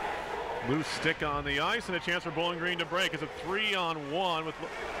 Loose stick on the ice and a chance for Bowling Green to break. It's a 3-on-1 with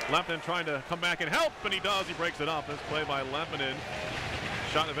Lepinen trying to come back and help, and he does. He breaks it up. This play by Lepinen.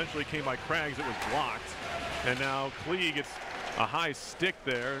 Shot eventually came by Craggs. It was blocked. And now Klee gets a high stick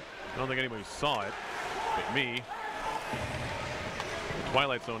there. I don't think anybody saw it but me. The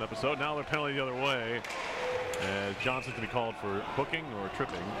Twilight Zone episode. Now they're penalty the other way. As Johnson's to be called for hooking or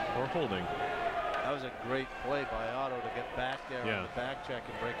tripping or holding. That was a great play by Otto to get back there on the back check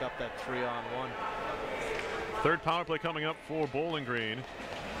and break up that 3-on-1. Third power play coming up for Bowling Green.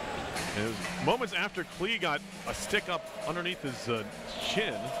 And it was moments after Klee got a stick up underneath his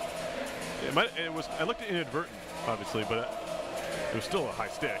chin. I looked inadvertent, obviously, but it was still a high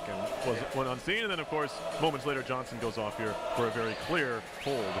stick and went unseen. And then, of course, moments later, Johnson goes off here for a very clear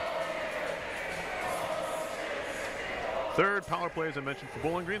hold. Third power play, as I mentioned, for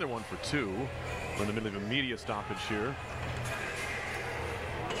Bowling Green. They're 1 for 2. We're in the middle of a media stoppage here.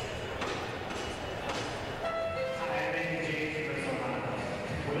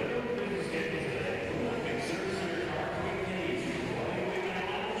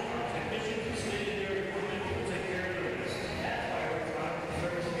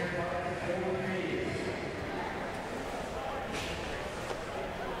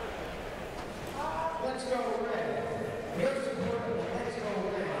 Let's go red. Most important, let's go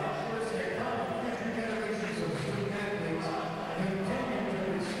red. Ensures that common future generations of student athletes continue to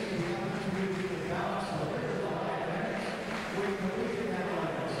receive the opportunity to balance the liberal academics with collegiate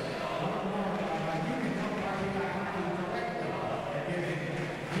athletics. One more, you can help RPI hockey directly at giving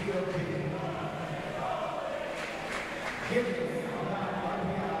DOP. Giving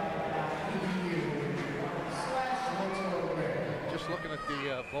Just looking at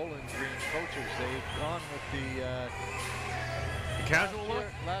the Bowling Green coaches, they've gone with the casual look.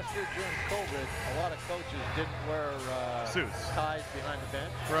 Last year during COVID, a lot of coaches didn't wear suits, ties behind the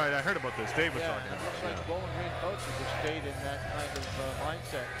bench. Right, I heard about this. Dave was talking it about looks like Bowling Green coaches have stayed in that kind of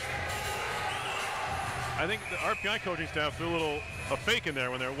mindset. I think the RPI coaching staff threw a fake in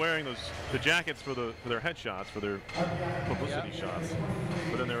there when they're wearing the jackets for their headshots, for their publicity shots,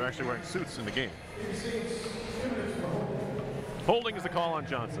 but then they're actually wearing suits in the game. Holding is the call on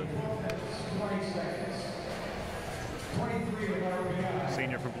Johnson.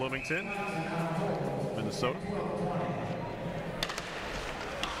 Senior from Bloomington, Minnesota.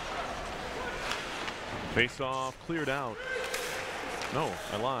 Face off, cleared out. No,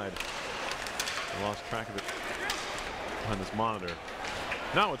 I lied. I lost track of it behind this monitor.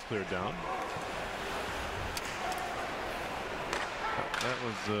 Now it's cleared down. That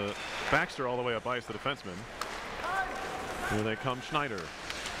was Baxter all the way up ice, the defenseman. Here they come, Schneider.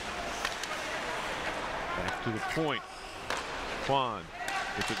 Back to the point. Quan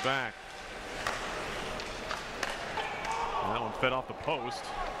gets it back. And that one fed off the post.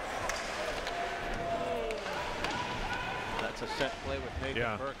 That's a set play with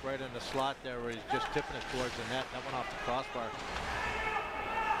Nathan Burke right in the slot there where he's just tipping it towards the net. That went off the crossbar.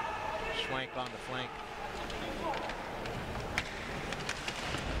 Schwank on the flank.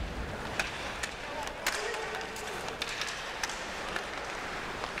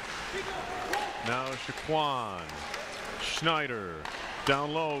 Shaquan. Schneider.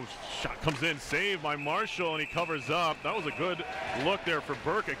 Down low. Shot comes in. Saved by Marshall, and he covers up. That was a good look there for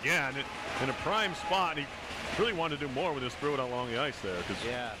Burke again in a prime spot. He really wanted to do more with his throw it along the ice there, because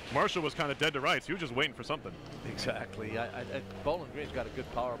Marshall was kind of dead to rights. He was just waiting for something. Exactly. Bowling Green's got a good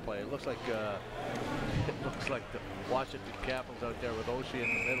power play. It looks like the Washington Capitals out there with Oshie in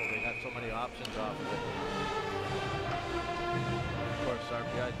the middle. They got so many options off of it. Of course,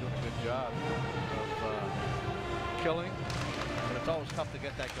 RPI is doing a good job of killing, but it's always tough to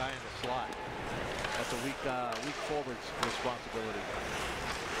get that guy in the slot. That's a weak forward's responsibility.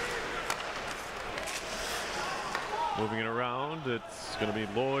 Moving it around, it's going to be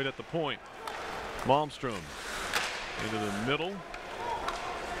Lloyd at the point. Malmstrom into the middle. And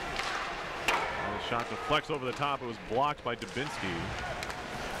the shot deflects over the top. It was blocked by Dubinsky.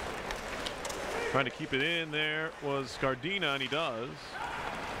 Trying to keep it in there was Scardina, and he does.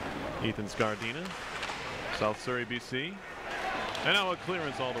 Ethan Scardina, South Surrey, BC. And now a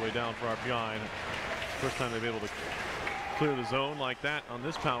clearance all the way down for RPI. And first time they've been able to clear the zone like that on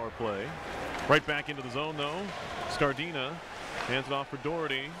this power play. Right back into the zone, though. Scardina hands it off for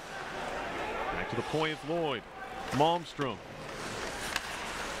Doherty. Back to the point, it's Lloyd. Malmstrom.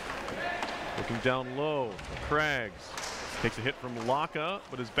 Looking down low. Craggs takes a hit from Laka,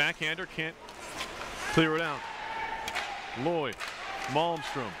 but his backhander can't clear it out. Lloyd.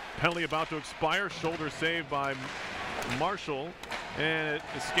 Malmstrom. Penalty about to expire. Shoulder saved by Marshall. And it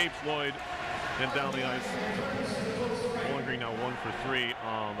escapes Lloyd and down the ice. Bowling Green now 1 for 3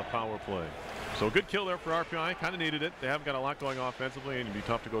 on the power play. So a good kill there for RPI. Kind of needed it. They haven't got a lot going offensively, and it'd be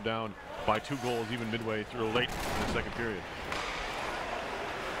tough to go down by 2 goals even midway through late in the second period.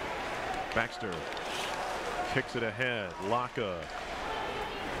 Baxter kicks it ahead. Laka.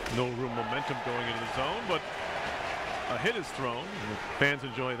 No real momentum going into the zone, but a hit is thrown. And the fans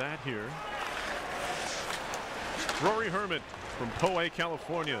enjoy that here. Rory Herman from Poway,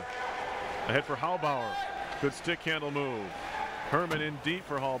 California. Ahead for Hallbauer. Good stick handle move. Herman in deep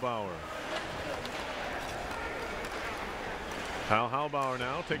for Hallbauer. Kyle Hallbauer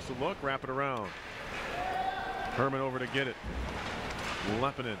now takes a look, wrap it around. Herman over to get it.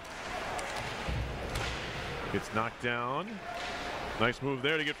 Lepinen gets knocked down. Nice move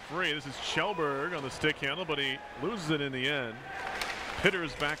there to get free. This is Kjellberg on the stick handle, but he loses it in the end.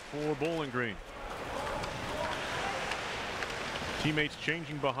 Pitter's back for Bowling Green. Teammates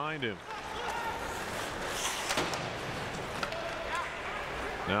changing behind him.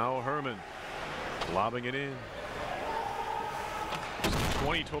 Now Herman lobbing it in.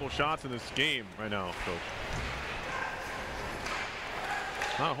 20 total shots in this game right now, Coach.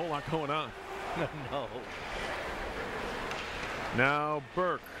 Not a whole lot going on. No. Now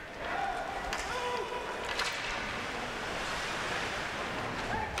Burke.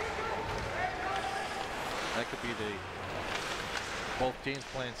 That could be both teams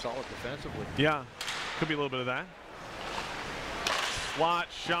playing solid defensively. Yeah, could be a little bit of that.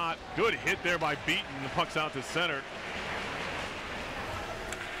 Slot shot, good hit there by Beaton. The puck's out to center.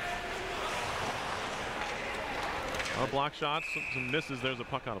 Block shots, some misses. There's a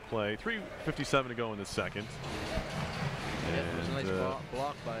puck out of play. 3:57 to go in the second. And it was a nice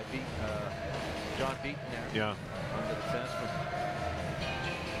block by John Beaton there. Yeah. On the defenseman.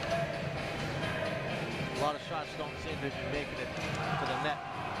 A lot of shots don't seem to be making it to the net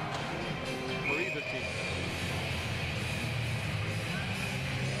for either team.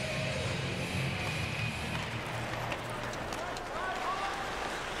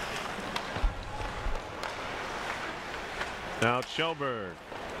 Now Kjellberg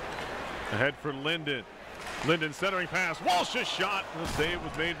ahead for Linden. Linden centering pass. Walsh's shot. The save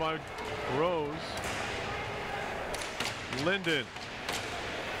was made by Rose. Linden.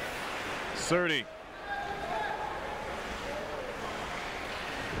 Surdy.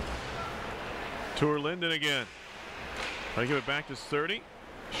 Tour Linden again. Trying to give it back to Surdy.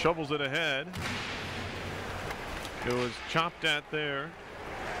 Shovels it ahead. It was chopped at there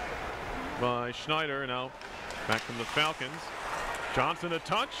by Schneider. Now back from the Falcons. Johnson a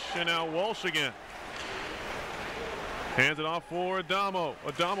touch, and now Walsh again. Hands it off for Adamo.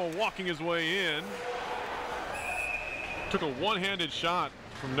 Adamo walking his way in. Took a one-handed shot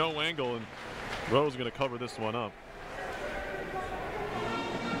from no angle, and Rose going to cover this one up.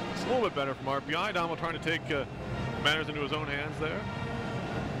 It's a little bit better from RPI. Adamo trying to take matters into his own hands there.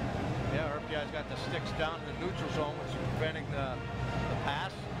 Yeah, RPI's got the sticks down in the neutral zone, which is preventing the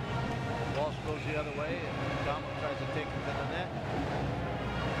pass. Walsh goes the other way, and Adamo tries to take it to the net.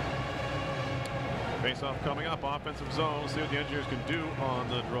 Face-off coming up, offensive zone. See what the Engineers can do on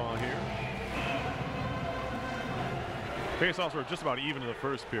the draw here. Face-offs were just about even in the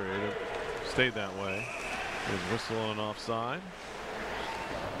first period. stayed that way. There's whistle on offside.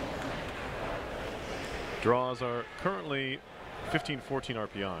 Draws are currently 15-14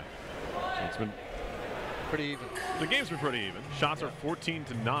 RPI. So it's been Pretty even. the game's been pretty even. Shots are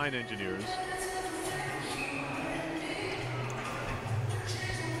 14-9 Engineers.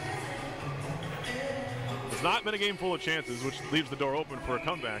 It's not been a game full of chances, which leaves the door open for a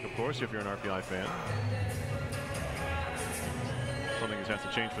comeback, of course, if you're an RPI fan. Something has to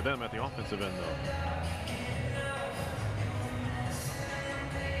change for them at the offensive end, though.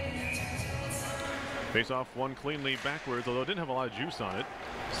 Face off one cleanly backwards, although it didn't have a lot of juice on it.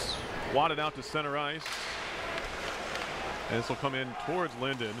 Swatted out to center ice. And this will come in towards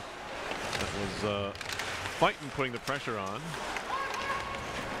Linden. That was fighting, putting the pressure on.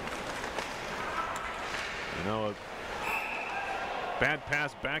 You know, a bad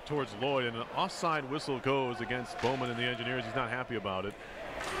pass back towards Lloyd, and an offside whistle goes against Bowman and the Engineers. He's not happy about it.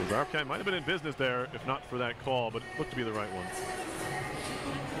 The RPI might have been in business there if not for that call, but it looked to be the right one.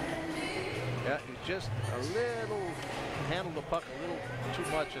 Yeah, he just a little handled the puck a little too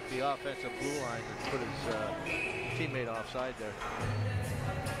much at the offensive blue line and put his teammate offside there.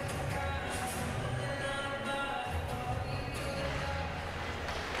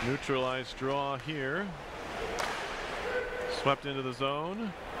 Neutralized draw here. Swept into the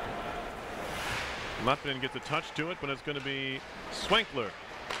zone. Leppin gets a touch to it, but it's going to be Swankler.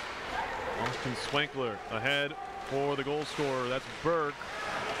 Austin Swankler ahead for the goal scorer. That's Burke.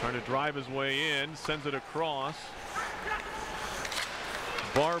 Trying to drive his way in, sends it across.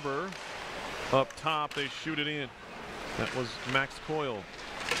 Barber up top, they shoot it in. That was Max Coyle.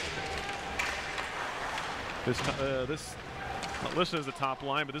 This not listed as the top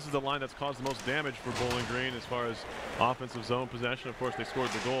line, but this is the line that's caused the most damage for Bowling Green as far as offensive zone possession. Of course, they scored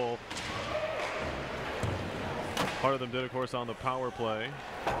the goal. Part of them did, of course, on the power play.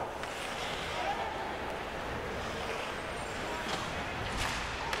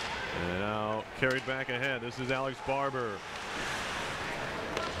 And now carried back ahead. This is Alex Barber,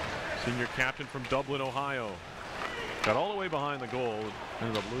 senior captain from Dublin, Ohio. Got all the way behind the goal,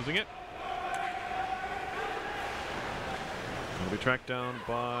 ended up losing it. Will be tracked down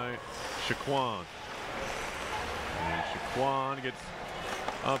by Chiquan. And Chiquan gets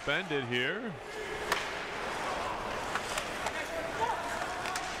upended here.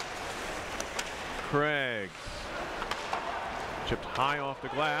 Craig chipped high off the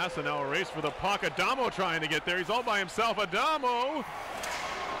glass, and now a race for the puck. Adamo trying to get there. He's all by himself. Adamo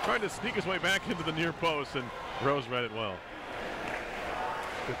trying to sneak his way back into the near post, and Rose read it well.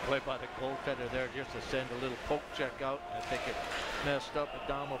 Good play by the goaltender there just to send a little poke check out. I think it messed up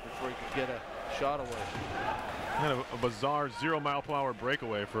Adamo before he could get a shot away. Kind of a bizarre 0-mile-per-hour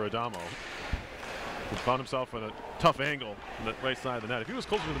breakaway for Adamo. He found himself in a tough angle on the right side of the net. If he was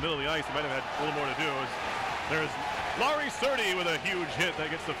closer to the middle of the ice, he might have had a little more to do. There's Laurie Surdy with a huge hit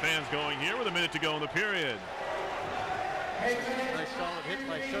that gets the fans going here with a minute to go in the period. Nice solid hit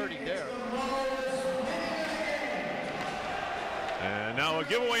by Surdy there. And now a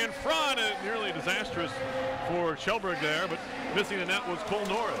giveaway in front, and nearly disastrous for Shelburne there, but missing the net was Cole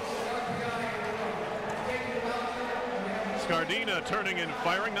Norris. Scardina turning and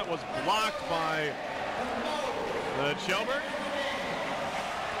firing. That was blocked by Shelburne.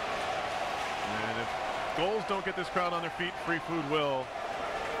 And if goals don't get this crowd on their feet, free food will.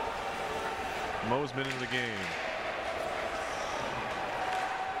 Mosman into the game.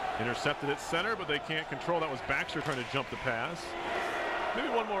 Intercepted at center, but they can't control. That was Baxter trying to jump the pass. Maybe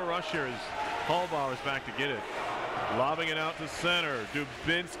one more rush here as Hallbauer's back to get it. Lobbing it out to center.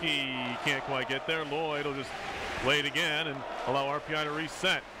 Dubinsky can't quite get there. Lloyd will just play it again and allow RPI to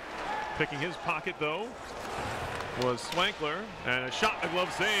reset. Picking his pocket, though, was Swankler. And a shot, a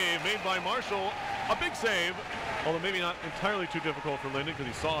glove save made by Marshall. A big save, although maybe not entirely too difficult for Linden because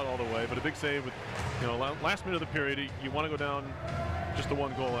he saw it all the way, but a big save with, you know, last minute of the period. You want to go down just the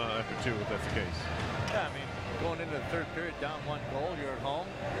one goal after two, if that's the case. Yeah, I mean, going into the third period down one goal, you're at home.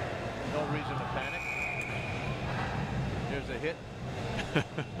 No reason to panic. Here's a hit.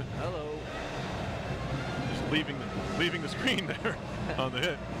 Hello. Just leaving the screen there on the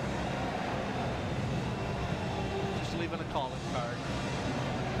hit. Just leaving a calling card.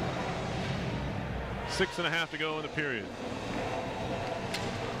 6.5 to go in the period.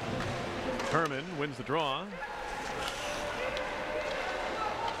 Herman wins the draw.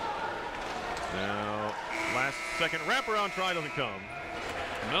 Now, last second wraparound try doesn't come.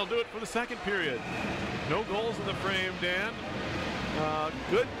 And that'll do it for the second period. No goals in the frame, Dan.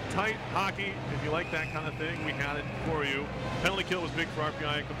 Good, tight hockey. If you like that kind of thing, we had it for you. Penalty kill was big for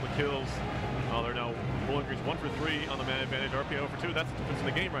RPI, a couple of kills. They're now Bowling Green's 1 for 3 on the man advantage. RPI 0 for 2. That's the difference in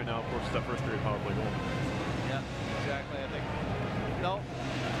the game right now, of course, that first period power play goal. Yeah, exactly. I think, no,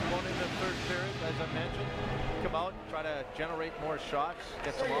 going into the third period, as I mentioned, come out, try to generate more shots,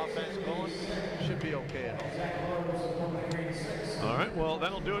 get some offense going. Should be okay at all. All right, well,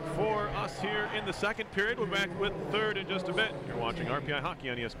 that'll do it for us here in the second period. We'll be back with third in just a bit. You're watching RPI Hockey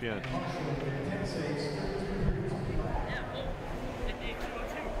on ESPN.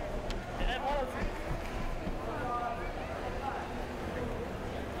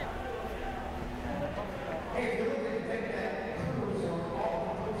 Hey, if you're looking to take that cruise on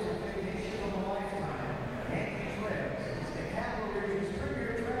all-inclusive vacation of a lifetime, Yankee Trails is the capital region's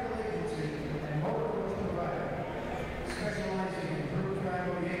premier travel agency and motor provider. Specializing in cruise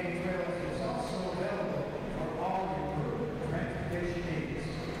travel, Yankee Trails is also available for all your cruise transportation needs.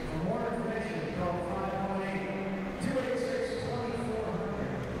 For more information, call 5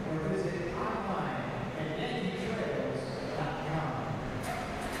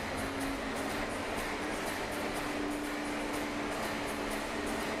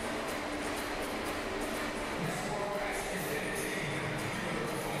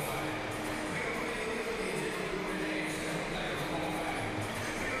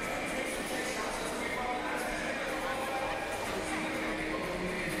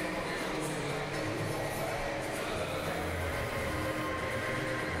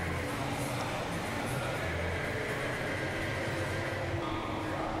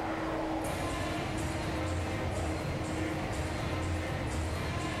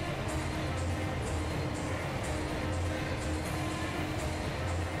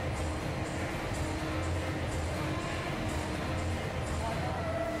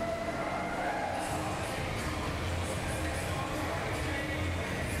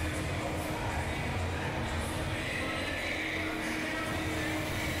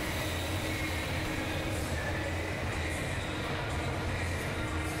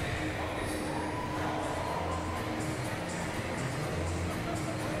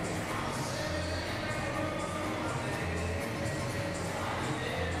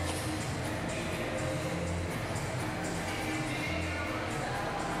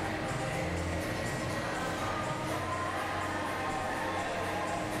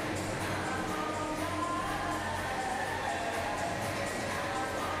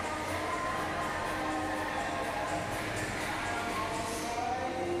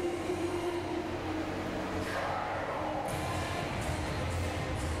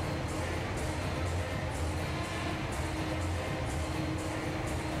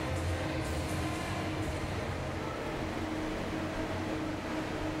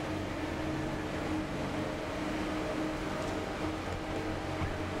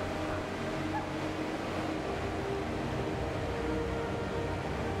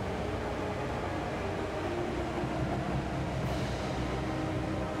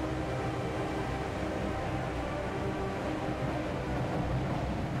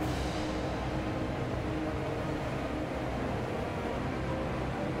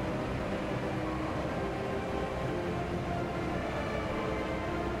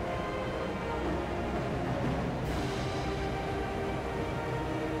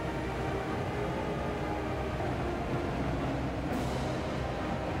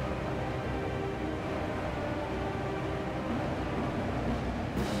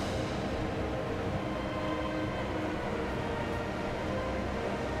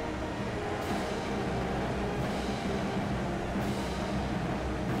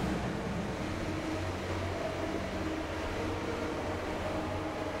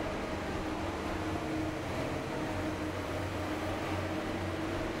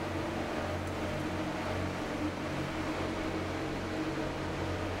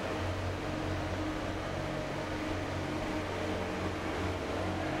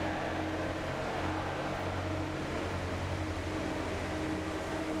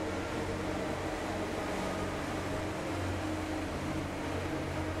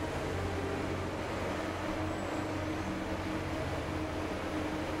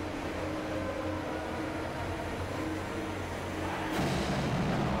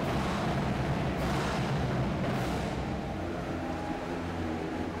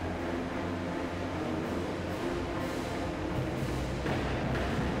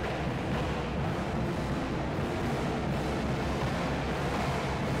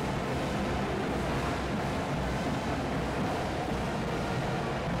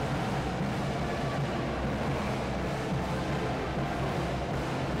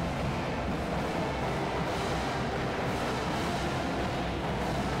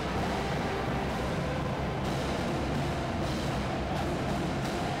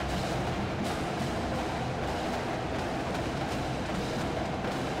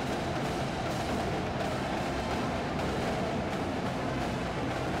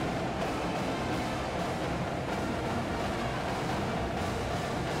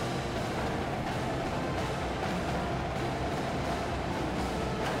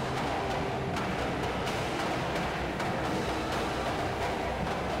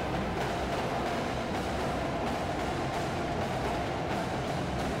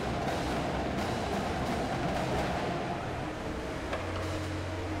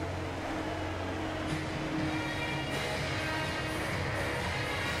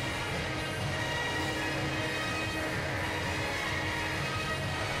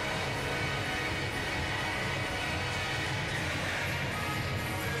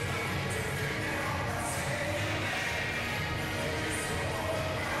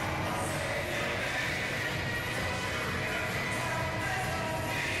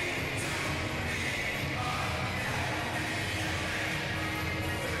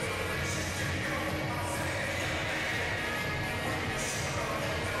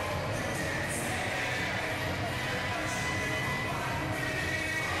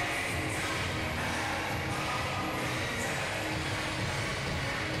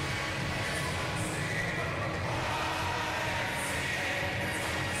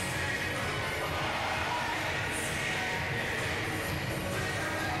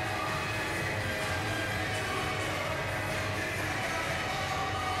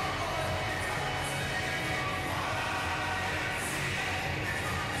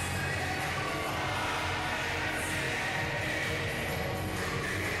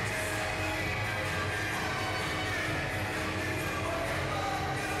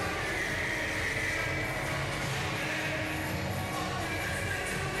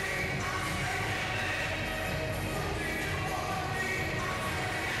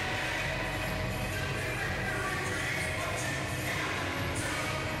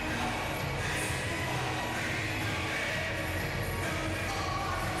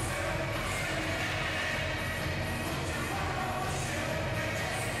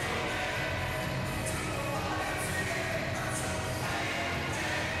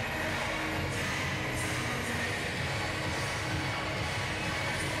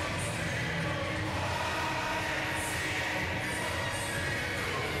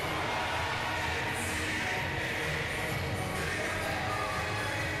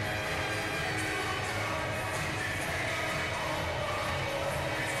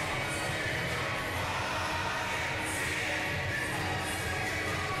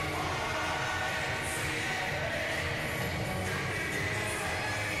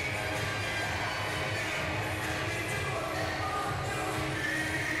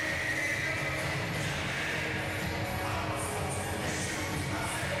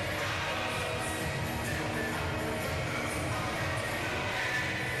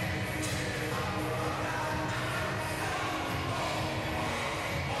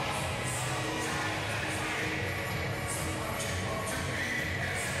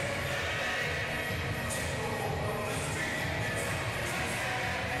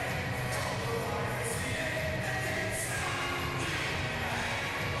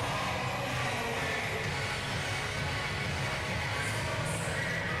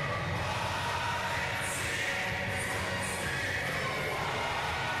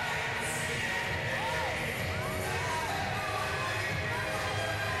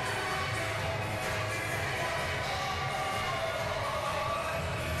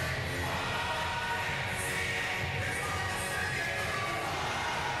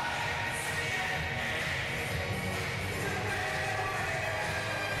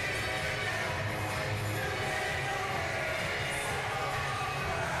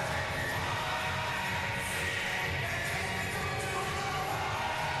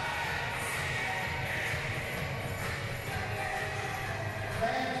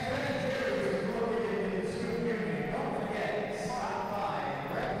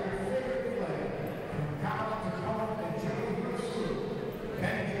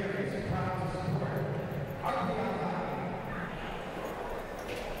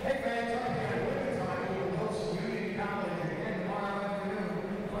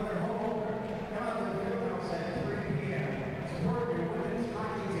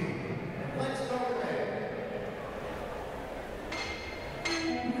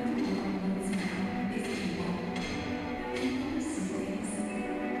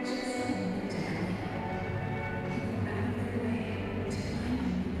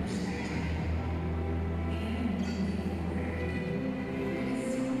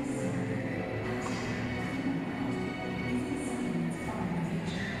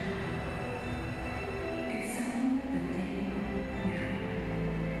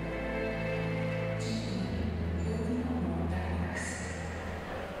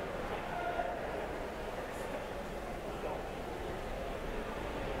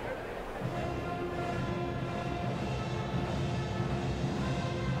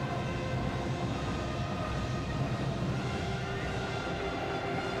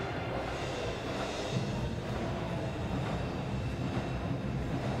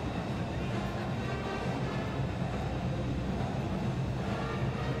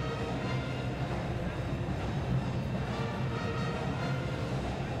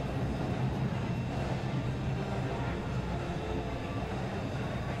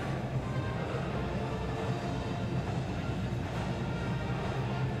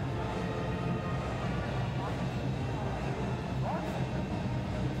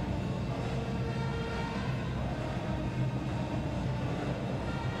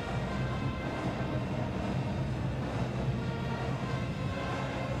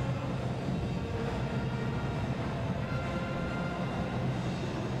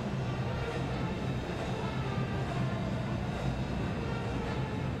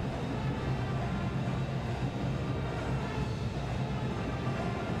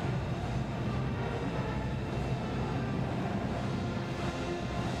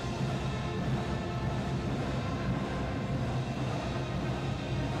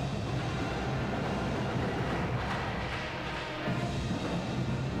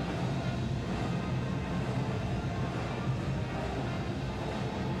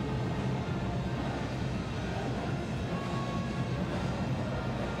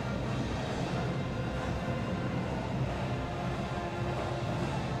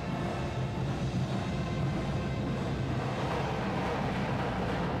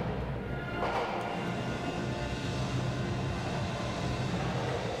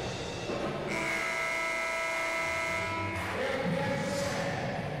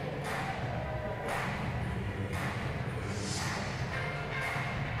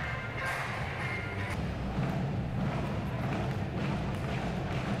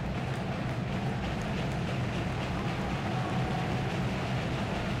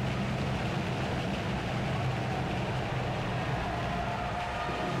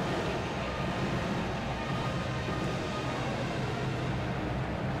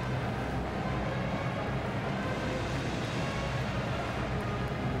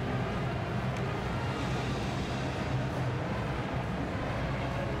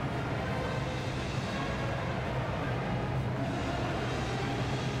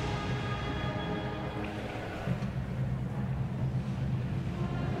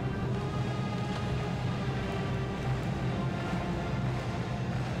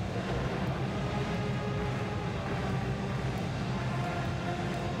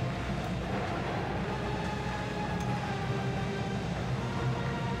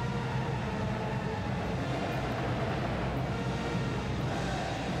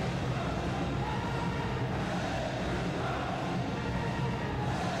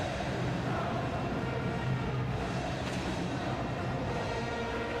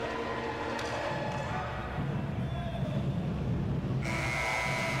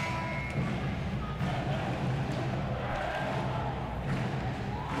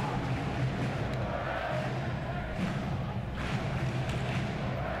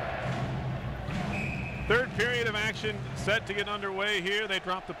 of action set to get underway here. They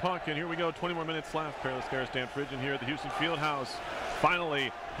drop the puck, and here we go. 20 more minutes left. Peerless Cares, Dan Fridgen here at the Houston Fieldhouse.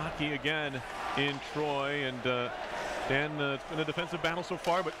 Finally, hockey again in Troy. And Dan, it's been a defensive battle so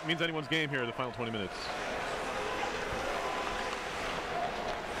far, but it means anyone's game here in the final 20 minutes.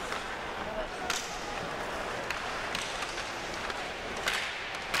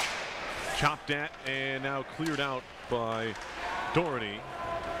 Chopped at and now cleared out by Doherty.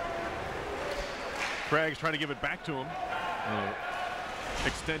 Craig's trying to give it back to him.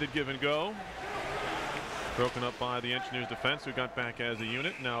 Extended give and go. Broken up by the Engineers defense, who got back as a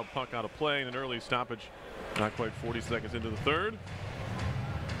unit. Now puck out of play and an early stoppage. Not quite 40 seconds into the third.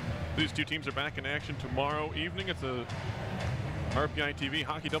 These two teams are back in action tomorrow evening. It's a RPI TV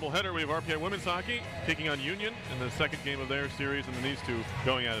hockey doubleheader. We have RPI women's hockey taking on Union in the second game of their series, and then these two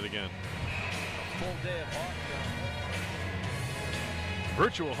going at it again. Full day of hockey.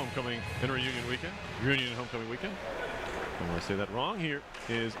 Virtual homecoming and reunion weekend. Reunion and homecoming weekend. I don't want to say that wrong. Here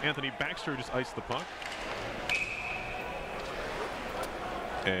is Anthony Baxter just iced the puck.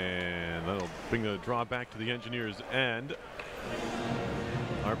 And that'll bring the draw back to the Engineers' end.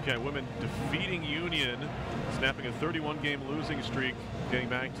 RPI women defeating Union, snapping a 31-game losing streak, getting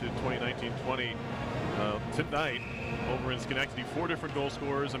back to 2019-20 tonight over in Schenectady. 4 different goal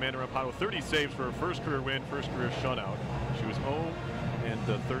scorers. Amanda Rampado, 30 saves for her first career win, first career shutout. She was 0 and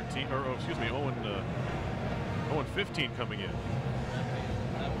 13, or oh, excuse me, 0 and 15 coming in.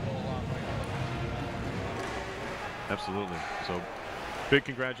 Absolutely. So big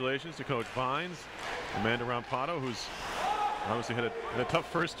congratulations to Coach Vines, Amanda Rampado, who's obviously had a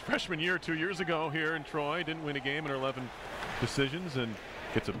tough first freshman year 2 years ago here in Troy. Didn't win a game in her 11 decisions, and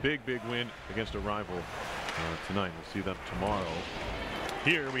gets a big win against a rival tonight. We'll see that tomorrow.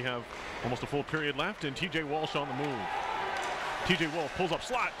 Here we have almost a full period left, and TJ Walsh on the move. TJ Walsh pulls up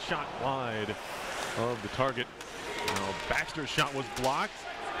slot, shot wide of the target. Now Baxter's shot was blocked.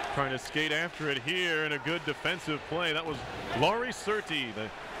 Trying to skate after it here, and a good defensive play. That was Laurie Surtee,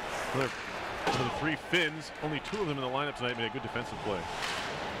 one of the 3 Finns. Only 2 of them in the lineup tonight made a good defensive play.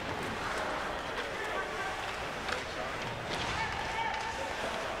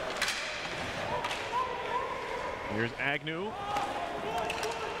 Here's Agnew,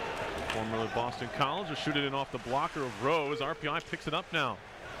 formerly Boston College, will shoot it in off the blocker of Rose. RPI picks it up now.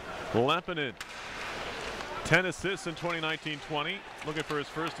 Lepinen, 10 assists in 2019-20, looking for his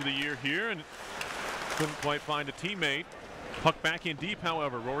first of the year here, and couldn't quite find a teammate. Puck back in deep,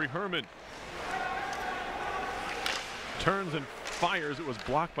 however. Rory Herman turns and fires. It was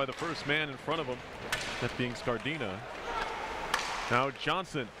blocked by the first man in front of him, that being Scardina. Now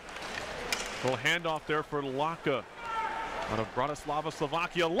Johnson. Little handoff there for Laka out of Bratislava,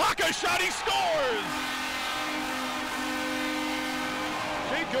 Slovakia. Laka shot, he scores!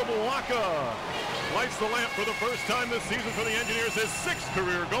 Jacob Laka lights the lamp for the first time this season for the Engineers, his 6th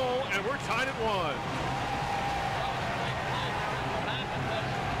career goal, and we're tied at 1.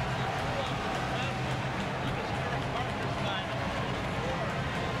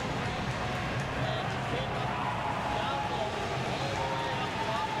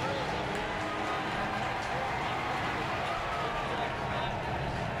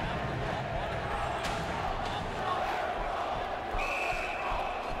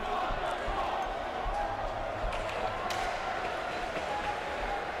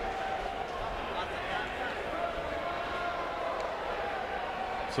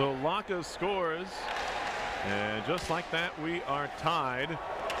 So Laka scores, and just like that, we are tied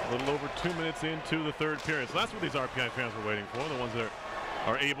a little over 2 minutes into the third period. So that's what these RPI fans were waiting for, the ones that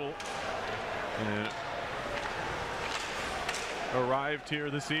are able and arrived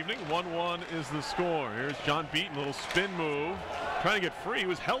here this evening. 1-1 is the score. Here's John Beaton, little spin move, trying to get free. He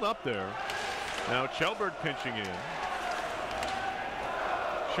was held up there. Now Chelberg pinching in.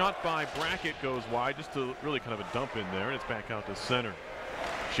 Shot by Brackett goes wide, just a really kind of a dump in there, and it's back out to center.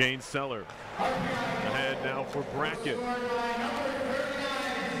 Shane Seller ahead now for Brackett.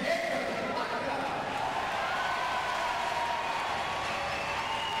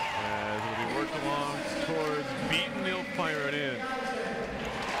 As it'll be worked along towards Beaton, he'll fire it in.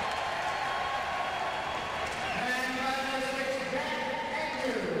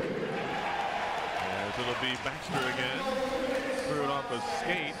 As it'll be Baxter again. Threw it off a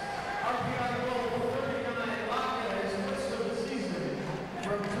skate.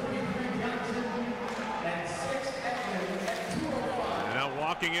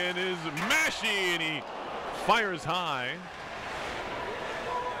 Walking in is Massey, and he fires high.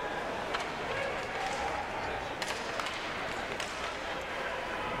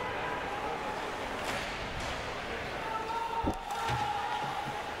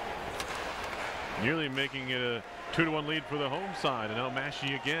 nearly making it a 2-1 lead for the home side. And now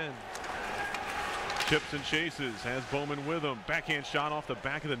Massey again. Chips and chases, has Bowman with him. Backhand shot off the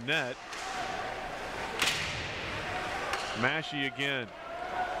back of the net. Massey again.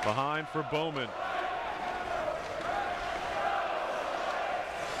 Behind for Bowman.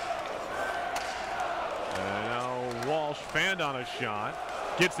 And now Walsh fanned on a shot.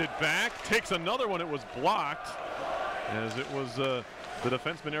 Gets it back, takes another one. It was blocked, as it was the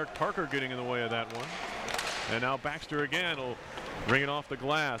defenseman Eric Parker getting in the way of that one. And now Baxter again will bring it off the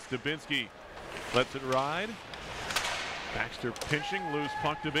glass. Dubinsky lets it ride. Baxter pinching, loose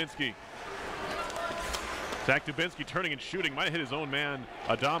puck. Dubinsky. Zach Dubinsky turning and shooting. Might have hit his own man,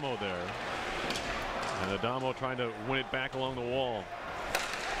 Adamo, there. And Adamo trying to win it back along the wall.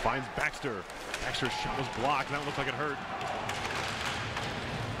 Finds Baxter. Baxter's shot was blocked. That looked like it hurt.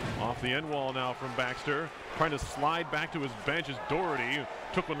 Off the end wall now from Baxter. Trying to slide back to his bench is Doherty.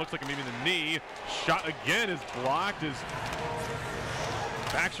 Took what looks like maybe the knee. Shot again is blocked. As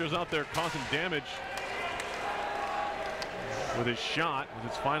Baxter's out there causing damage with his shot. As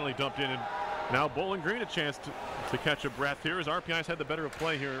it's finally dumped in. And now Bowling Green a chance to catch a breath here, as RPI's had the better of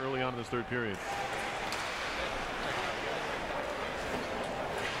play here early on in this third period.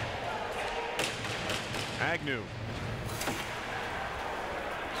 Agnew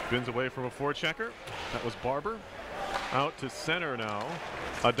spins away from a forechecker. That was Barber. Out to center now.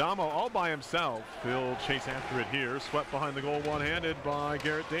 Adamo all by himself. He'll chase after it here. Swept behind the goal one-handed by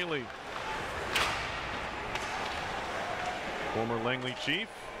Garrett Daly. Former Langley Chief,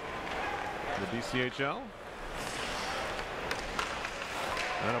 the BCHL.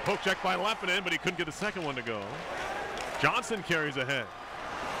 And a poke check by Leppinen, but he couldn't get the second one to go. Johnson carries ahead.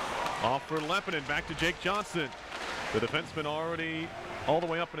 Off for Leppinen, back to Jake Johnson. The defenseman already all the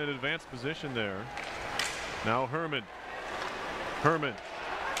way up in an advanced position there. Now Herman. Herman.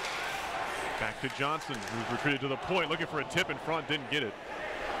 Back to Johnson, who's retreated to the point, looking for a tip in front, didn't get it.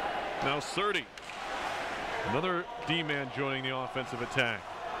 Now Surdy. Another D-man joining the offensive attack.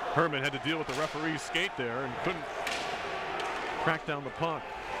 Herman had to deal with the referee's skate there and couldn't crack down the puck.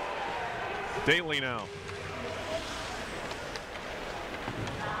 Daly now.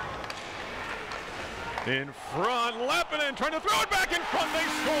 In front, Leppinen trying to throw it back in front. They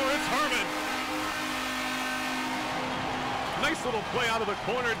score. It's Herman. Nice little play out of the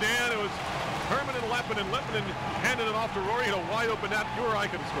corner, Dan. It was Herman and Leppinen. Leppinen handed it off to Rory. Hit a wide open net. You or I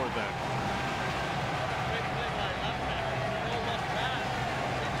could have scored that.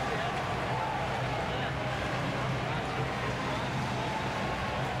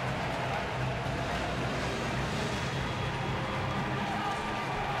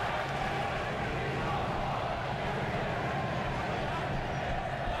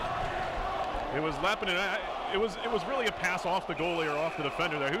 It was Leppinen. It was really a pass off the goalie or off the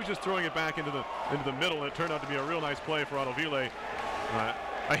defender there. He was just throwing it back into the middle, and it turned out to be a real nice play for Autoville.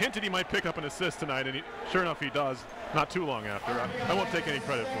 I hinted he might pick up an assist tonight, and sure enough he does. Not too long after. I won't take any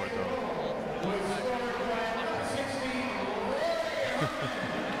credit for it though.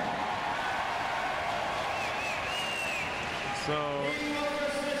 So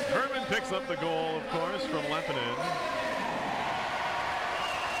Herman picks up the goal, of course, from Leppinen.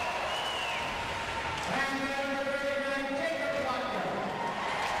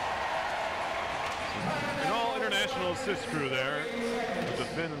 An all-international assist crew there, with the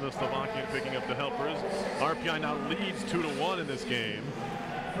Finn and the Slovakian picking up the helpers. RPI now leads 2-1 in this game.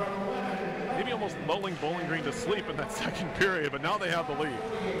 Maybe almost lulling Bowling Green to sleep in that second period, but now they have the lead.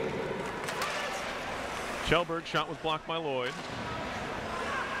 Kjellberg's shot was blocked by Lloyd.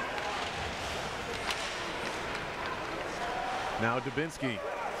 Now Dubinsky.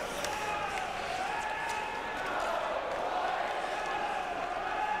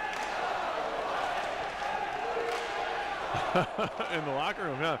 In the locker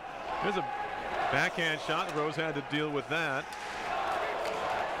room, yeah. There's a backhand shot. Rose had to deal with that.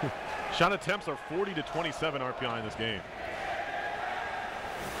 Shot attempts are 40-27 RPI in this game.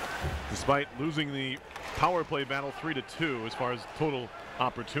 Despite losing the power play battle 3-2 as far as total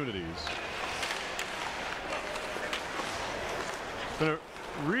opportunities. It's been a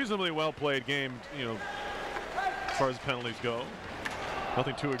reasonably well played game, you know, as far as penalties go.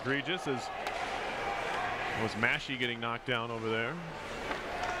 Nothing too egregious, as was Massey getting knocked down over there.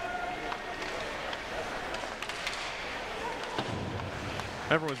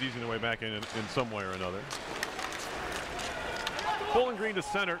 Everyone's easing their way back in some way or another. Bowling Green to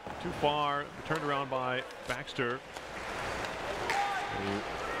center, too far, turned around by Baxter.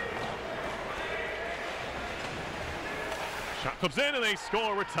 Shot comes in and they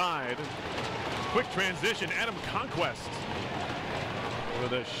score. We're tied. Quick transition. Adam Conquest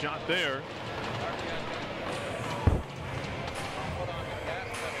with a shot there.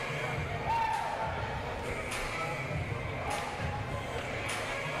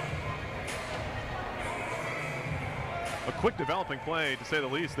 a quick developing play, to say the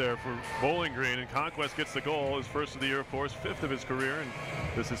least, there for Bowling Green, and Conquest gets the goal, his first of the year, of course, 5th of his career, and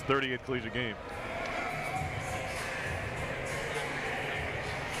this is his 38th collegiate game.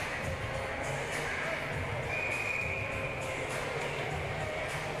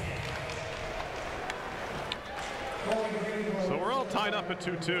 So we're all tied up at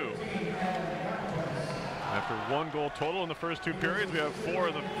 2-2. After 1 goal total in the first 2 periods, we have 4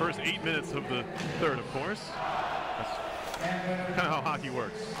 in the first 8 minutes of the third, of course. That's kind of how hockey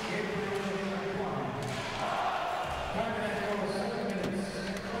works.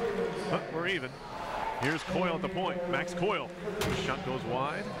 But we're even. Here's Coyle at the point. Max Coyle. His shot goes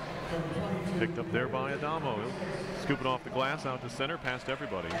wide. Picked up there by Adamo. He'll scoop it off the glass out to center, past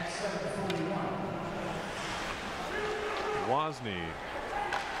everybody. Wozni.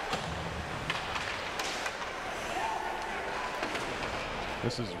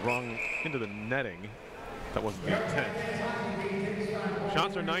 This is rung into the netting. That wasn't the intent.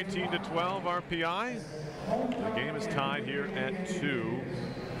 Shots are 19-12 RPI. The game is tied here at 2.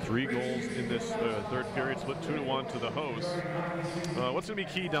 3 goals in this third period, split 2-1 to the host. What's going to be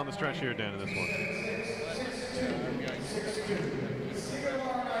key down the stretch here, Dan, in this one?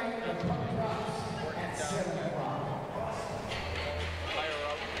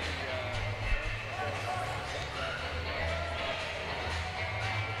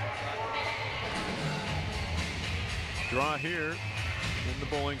 Draw here in the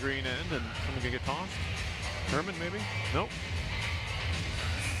Bowling Green end, and someone gonna get tossed. Herman, maybe? Nope.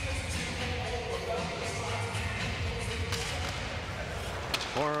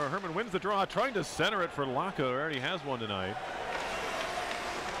 Or Herman wins the draw, trying to center it for Laka, who already has one tonight.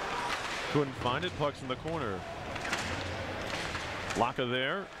 Couldn't find it, puck's in the corner. Laka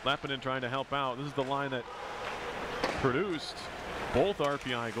there, Lappinen trying to help out. This is the line that produced both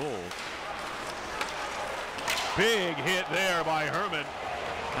RPI goals. Big hit there by Herman.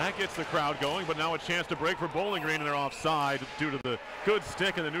 That gets the crowd going, but now a chance to break for Bowling Green, and they're offside due to the good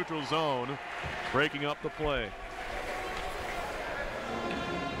stick in the neutral zone, breaking up the play.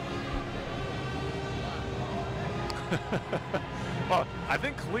 Well, I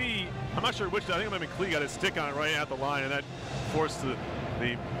think Klee, I'm not sure which, I think it might be Klee got his stick on it right at the line, and that forced the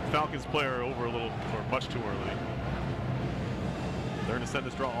Falcons player over a little, or much too early. They're going to send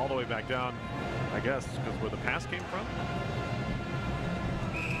this draw all the way back down, I guess, because where the pass came from.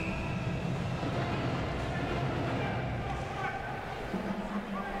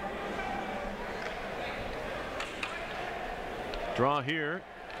 Draw here.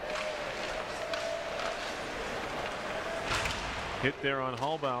 Hit there on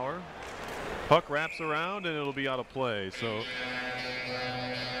Hallbauer. Puck wraps around and it'll be out of play. So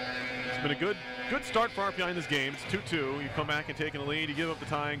it's been a good start for RPI in this game. It's 2-2. You come back and take a lead. You give up the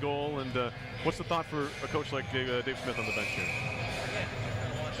tying goal. And what's the thought for a coach like Dave Smith on the bench here?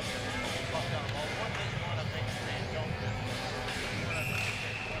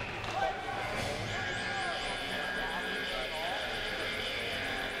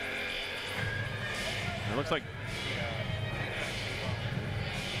 It looks like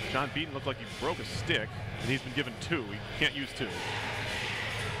John Beaton looked like he broke a stick, and he's been given 2. He can't use 2.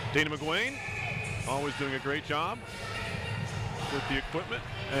 Dana McGuane, always doing a great job with the equipment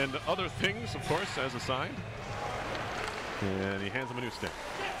and other things, of course, as assigned. And he hands him a new stick.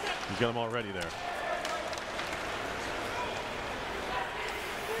 He's got them all ready there.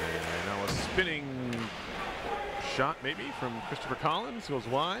 And now a spinning shot, maybe, from Christopher Collins, goes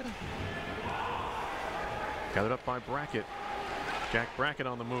wide. Gathered up by Brackett. Jack Brackett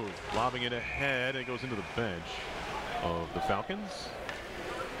on the move, lobbing it ahead, and it goes into the bench of the Falcons.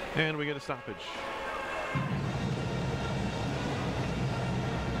 And we get a stoppage.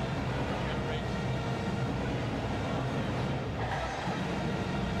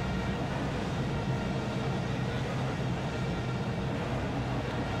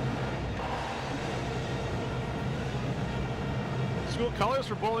 School colors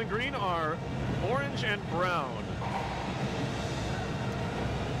for Bowling Green are orange and brown.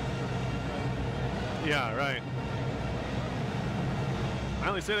 Yeah, right. I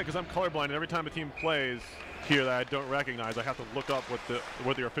only say that because I'm colorblind, and every time a team plays here that I don't recognize, I have to look up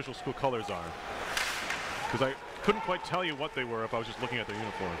what their official school colors are. Because I couldn't quite tell you what they were if I was just looking at their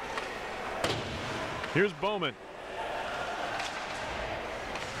uniform. Here's Bowman.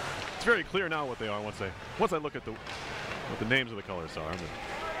 It's very clear now what they are once I look at what the names of the colors are.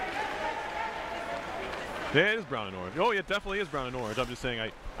 Yeah, it is brown and orange. Oh, yeah, it definitely is brown and orange. I'm just saying,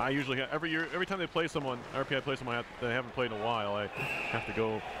 I usually, every time they play someone, RPI plays someone that I haven't played in a while, I have to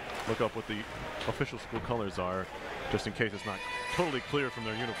go look up what the official school colors are, just in case it's not totally clear from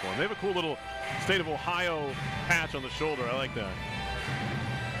their uniform. They have a cool little State of Ohio patch on the shoulder. I like that.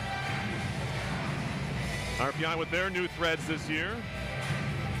 RPI with their new threads this year.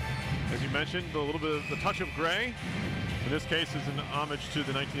 As you mentioned, a little bit of the touch of gray. In this case is an homage to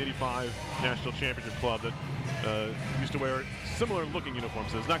the 1985 National Championship Club that used to wear similar looking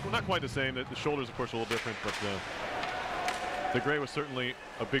uniforms. It's not quite the same. The shoulders, of course, are a little different, but the gray was certainly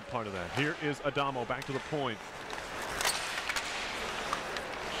a big part of that. Here is Adamo back to the point.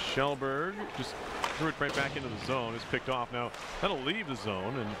 Shellberg just threw it right back into the zone. Is picked off. Now that'll leave the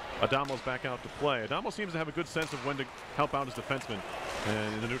zone, and Adamo's back out to play. Adamo seems to have a good sense of when to help out his defenseman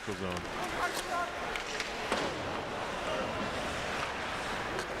in the neutral zone.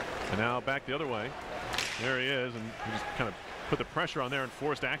 And now back the other way. There he is, and he just kind of put the pressure on there and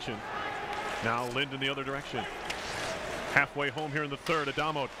forced action. Now Linden the other direction. Halfway home here in the third.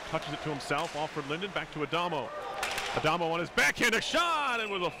 Adamo touches it to himself. Off for Linden. Back to Adamo. Adamo on his backhand, a shot, and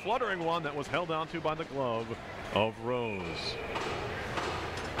with a fluttering one that was held onto by the glove of Rose.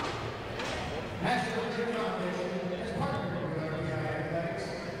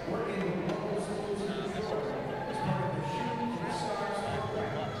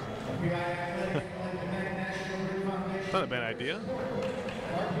 Not a bad idea.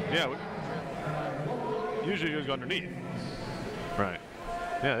 Yeah, usually you just go underneath. Right.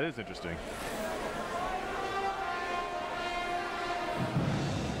 Yeah, it is interesting.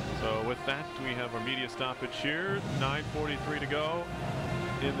 So with that, we have our media stoppage here. 9:43 to go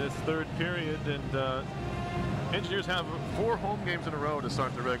in this third period, and Engineers have 4 home games in a row to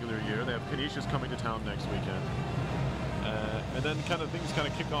start the regular year. They have Canisius coming to town next weekend. And then things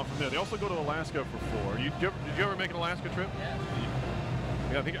kick off from there. They also go to Alaska for 4. Did you ever make an Alaska trip?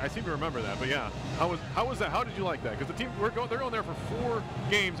 Yeah, I seem to remember that. But yeah, how was that? How did you like that? Because the team they're going there for 4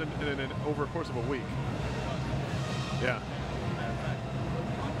 games in over a course of a week. Yeah.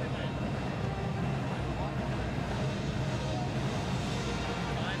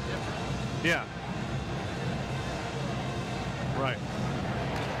 Yeah. Right.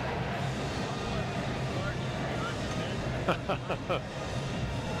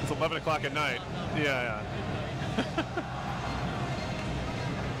 It's 11 o'clock at night. Yeah.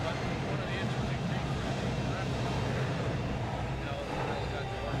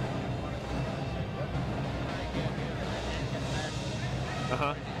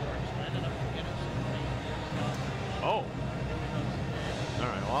 Uh-huh. Oh. All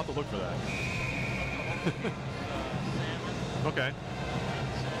right, I'll have to look for that. Okay.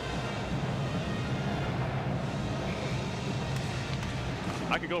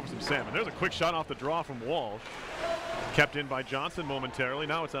 I could go for some salmon. There's a quick shot off the draw from Walsh. Kept in by Johnson momentarily.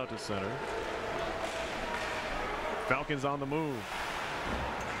 Now it's out to center. Falcons on the move.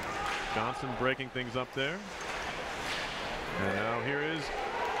 Johnson breaking things up there. And now here is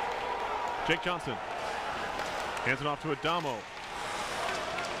Jake Johnson. Hands it off to Adamo.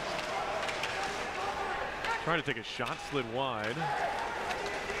 Trying to take a shot, slid wide.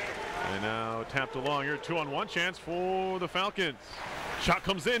 And now tapped along here. 2-on-1 chance for the Falcons. Shot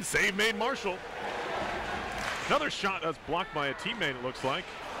comes in, save made Marshall. Another shot that's blocked by a teammate, it looks like.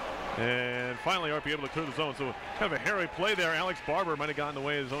 And finally RP able to clear the zone. So kind of a hairy play there. Alex Barber might have gotten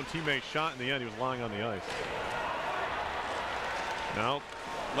away his own teammate's shot. In the end, he was lying on the ice. Now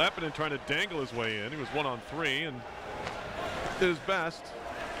Lappinen trying to dangle his way in. He was 1-on-3 and did his best.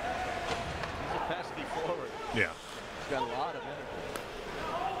 He's a pesky forward. Yeah. He's got a lot of energy.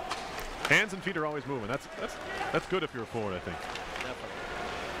 Hands and feet are always moving. That's good if you're a forward, I think. Definitely.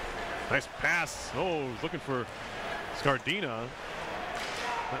 Nice pass. Oh, he's looking for Scardina.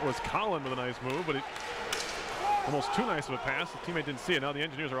 That was Colin with a nice move, but almost too nice of a pass. The teammate didn't see it. Now the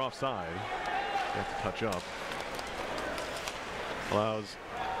Engineers are offside. They have to touch up. Allows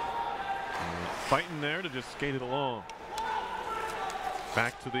fighting there to just skate it along.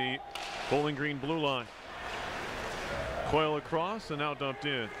 Back to the Bowling Green blue line. Coil across and now dumped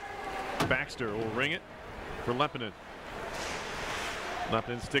in. Baxter will ring it for Lappinen.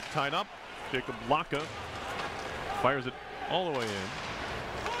 Lappinen stick tied up. Jacob Laka fires it all the way in.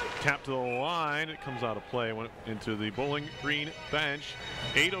 Tap to the line. It comes out of play. Went into the Bowling Green bench.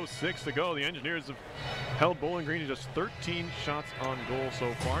 8:06 to go. The Engineers have held Bowling Green to just 13 shots on goal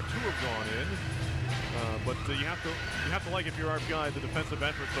so far. 2 have gone in. But you have to like, if you're RPI, the defensive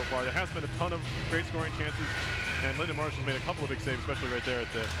effort so far. There has been a ton of great scoring chances, and Lyndon Marshall's made a couple of big saves, especially right there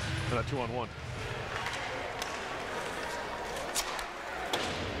at that 2-on-1.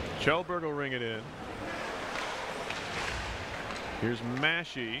 Kjellberg will ring it in. Here's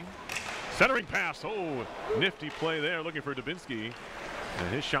Mashey. Centering pass. Oh, nifty play there, looking for Dubinsky. And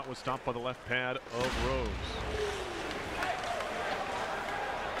his shot was stopped by the left pad of Rose.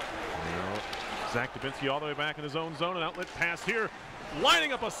 Zach Dubinsky all the way back in his own zone. An outlet pass here.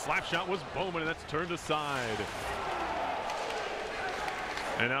 Lining up a slap shot was Bowman, and that's turned aside.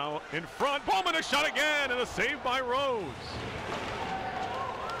 And now in front, Bowman a shot again, and a save by Rose.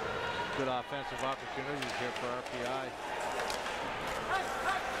 Good offensive opportunities here for RPI.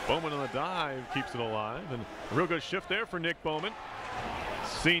 Bowman on the dive keeps it alive, and a real good shift there for Nick Bowman,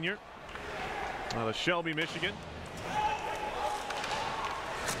 senior out of Shelby, Michigan.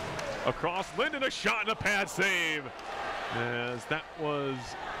 Across Linden, a shot and a pad save. As that was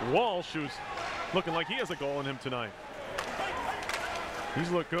Walsh, who's looking like he has a goal in him tonight. He's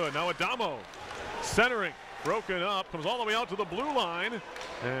looked good. Now Adamo centering, broken up, comes all the way out to the blue line,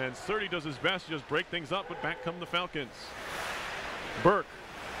 and Surdy does his best to just break things up, but back come the Falcons. Burke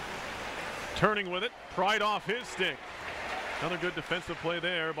turning with it, pried off his stick. Another good defensive play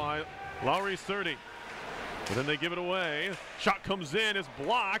there by Lowry Surdy. But then they give it away. Shot comes in, is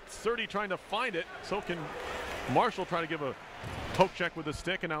blocked. Surdy trying to find it. So can Marshall try to give a poke check with the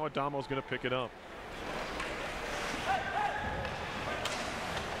stick, and now Adamo's going to pick it up.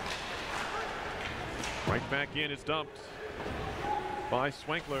 Right back in, it's dumped by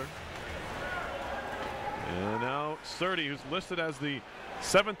Swankler. And now Surdy, who's listed as the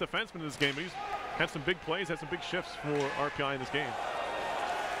 7th defenseman in this game, but he's had some big plays, had some big shifts for RPI in this game.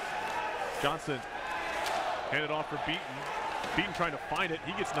 Johnson handed off for Beaton. Beaton trying to find it.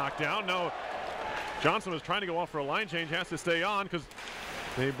 He gets knocked down. No, Johnson was trying to go off for a line change, has to stay on because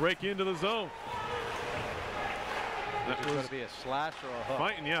they break into the zone. That was going to be a slash or a hook.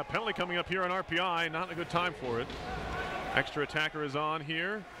 Fighting, yeah. Penalty coming up here on RPI. Not a good time for it. Extra attacker is on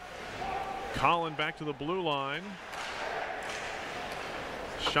here. Collin back to the blue line.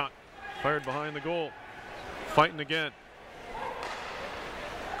 Shot fired behind the goal. Fighting again.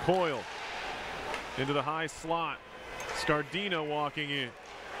 Coyle into the high slot. Scardino walking in.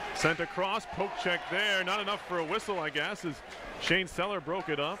 Sent across, poke check there. Not enough for a whistle, I guess, as Shane Seller broke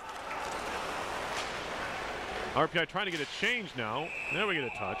it up. RPI trying to get a change now. There we get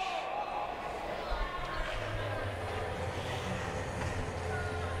a touch.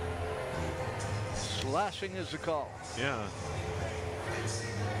 Slashing is the call. Yeah.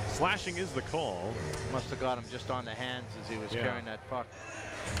 Slashing is the call. Must have got him just on the hands as he was carrying that puck.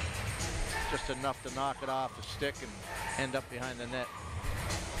 Just enough to knock it off the stick and end up behind the net.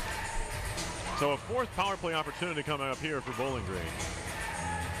 So a 4th power play opportunity coming up here for Bowling Green.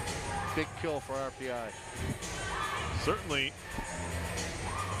 Big kill for RPI. Certainly.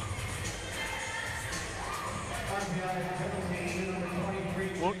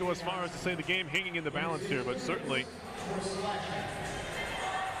 Won't go as far as to say the game hanging in the balance here, but certainly.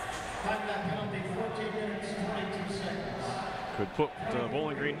 Could put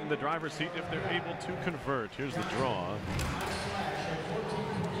Bowling Green in the driver's seat if they're able to convert. Here's the draw.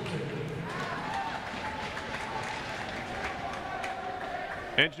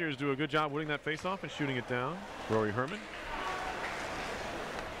 Engineers do a good job winning that faceoff and shooting it down. Rory Herman.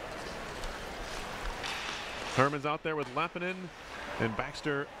 Herman's out there with Lappinen and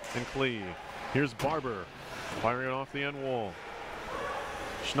Baxter and Clee. Here's Barber firing it off the end wall.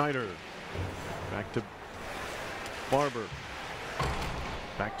 Schneider back to Barber.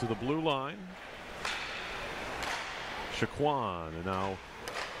 Back to the blue line. Shaquan, and now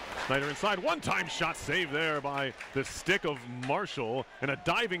Schneider inside. One-time shot saved there by the stick of Marshall, and a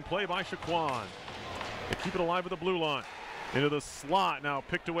diving play by Shaquan. They keep it alive with the blue line. Into the slot, now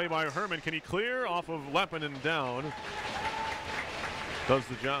picked away by Herman. Can he clear off of Leppinen down? Does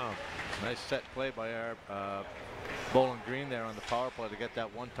the job. Nice set play by our Bowling Green there on the power play to get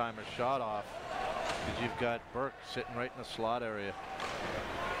that one-timer shot off. Because you've got Burke sitting right in the slot area.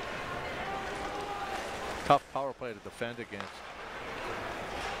 Tough power play to defend against.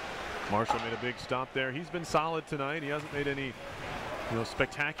 Marshall made a big stop there. He's been solid tonight. He hasn't made any,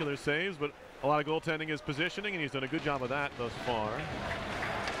 spectacular saves, but a lot of goaltending is positioning, and he's done a good job of that thus far.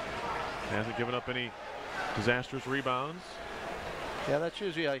 He hasn't given up any disastrous rebounds. Yeah, that's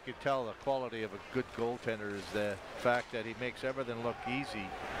usually how you could tell the quality of a good goaltender is the fact that he makes everything look easy,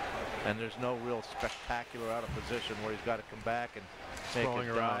 and there's no real spectacular out of position where he's got to come back and make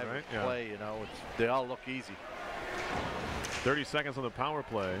a dive and play. They all look easy. 30 seconds on the power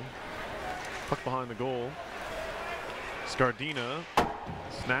play. Puck behind the goal. Scardina,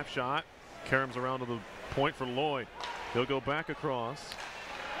 snapshot, caroms around to the point for Lloyd. He'll go back across.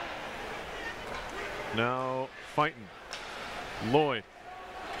 Now fighting. Lloyd.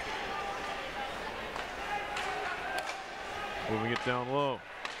 Moving it down low.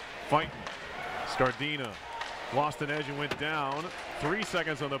 Fighting. Scardina. Lost an edge and went down. 3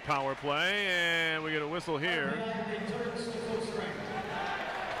 seconds on the power play, and we get a whistle here.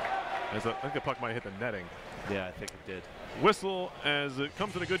 As I think the puck might hit the netting. Yeah, I think it did. Whistle as it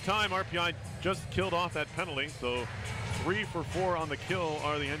comes at a good time. RPI just killed off that penalty, so 3 for 4 on the kill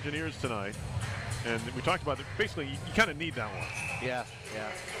are the Engineers tonight. And we talked about it. Basically, you kind of need that one. Yeah, yeah.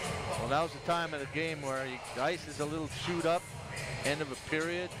 Well, that was the time of the game where the ice is a little chewed up, end of a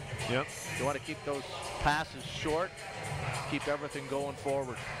period. Yep. You want to keep those passes short, keep everything going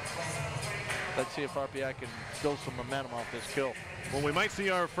forward. Let's see if RPI can build some momentum off this kill. Well, we might see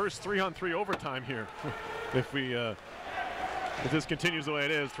our first 3-on-3 overtime here if this continues the way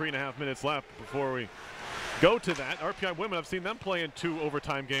it is. 3.5 minutes left before we go to that. RPI women, I've seen them play in 2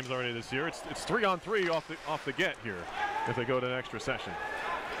 overtime games already this year. It's 3-on-3 off the get here if they go to an extra session.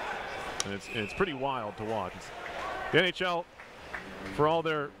 And it's pretty wild to watch. The NHL, for all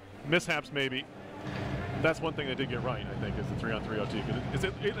their mishaps maybe, that's one thing they did get right, I think, is the 3-on-3 OT.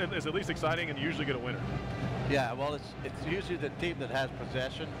 It's at least exciting, and you usually get a winner. Yeah, well, it's usually the team that has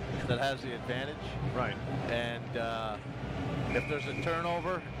possession that has the advantage. Right. And if there's a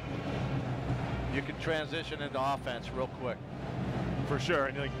turnover, you can transition into offense real quick. For sure,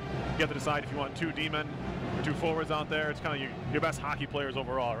 and you have to decide if you want 2 D-men or 2 forwards out there. It's kind of your best hockey players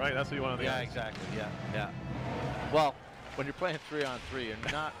overall, right? That's what you want on the ice. Exactly. Yeah. Well, when you're playing 3-on-3,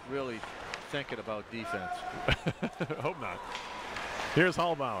 you're not really thinking about defense. Hope not. Here's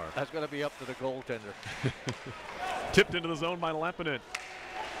Hallbauer. That's going to be up to the goaltender. Tipped into the zone by Leppinen.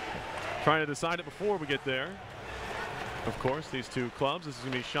 Trying to decide it before we get there. Of course, these 2 clubs. This is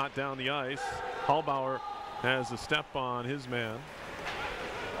going to be shot down the ice. Hallbauer has a step on his man.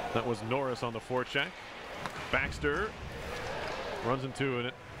 That was Norris on the forecheck. Baxter runs into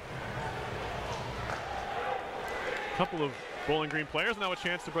it. A couple of Bowling Green players, now a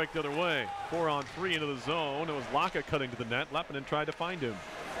chance to break the other way. 4-on-3 into the zone. It was Laka cutting to the net. Leppinen tried to find him.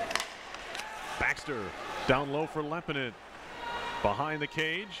 Baxter down low for Leppinen. Behind the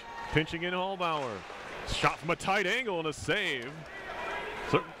cage, pinching in Hallbauer. Shot from a tight angle and a save.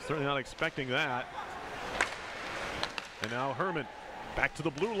 Certainly not expecting that. And now Herman back to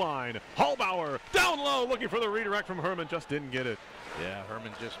the blue line. Hallbauer down low looking for the redirect from Herman. Just didn't get it. Yeah,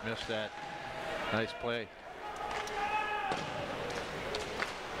 Herman just missed that. Nice play.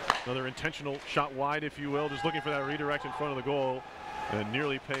 Another intentional shot wide, if you will. Just looking for that redirect in front of the goal. And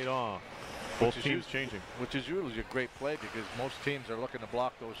nearly paid off. Both teams changing. Which is usually a great play because most teams are looking to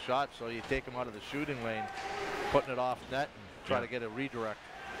block those shots. So you take them out of the shooting lane, putting it off net, and try to get a redirect.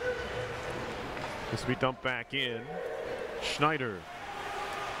 This will be dumped back in. Schneider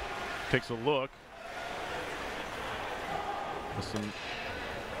takes a look. With some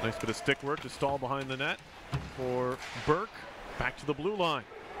nice bit of stick work to stall behind the net for Burke. Back to the blue line.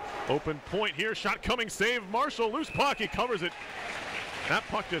 Open point here. Shot coming. Save. Marshall. Loose puck. He covers it. That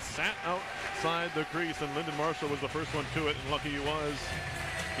puck just sat outside the crease, and Lyndon Marshall was the first one to it, and lucky he was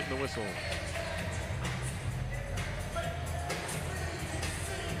getting the whistle.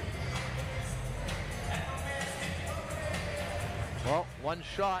 Well, one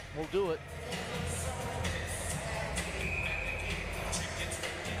shot will do it.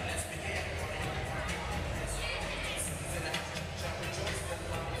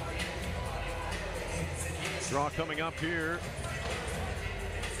 Draw coming up here.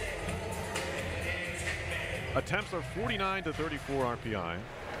 Attempts are 49 to 34 RPI.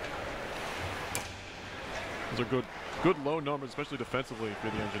 Those are good low numbers, especially defensively for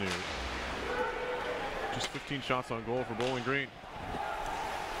the Engineers. Just 15 shots on goal for Bowling Green.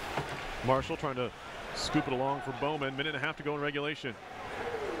 Marshall trying to scoop it along for Bowman. Minute and a half to go in regulation.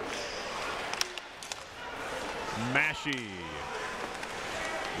 Massey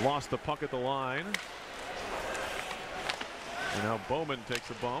lost the puck at the line. And now Bowman takes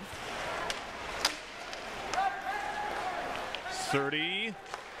a bump. Surdy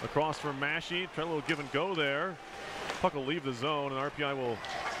across from Massey. Try a little give and go there. Puck will leave the zone, and RPI will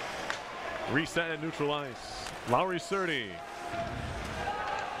reset at neutral ice. Lowry Surdy.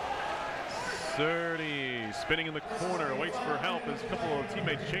 Surdy spinning in the corner, waits for help as a couple of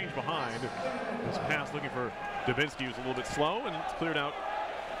teammates change behind. This pass looking for Dubinsky, who's a little bit slow, and it's cleared out.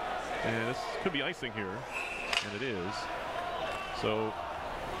 And this could be icing here, and it is. So,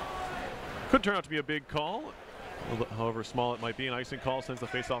 could turn out to be a big call. However small it might be, an icing call sends the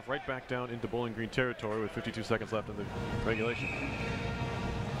faceoff right back down into Bowling Green territory with 52 seconds left in the regulation.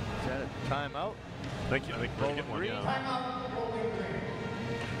 Is that a timeout? Thank you. I think we're going to get one now.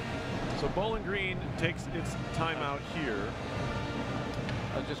 So Bowling Green takes its timeout here.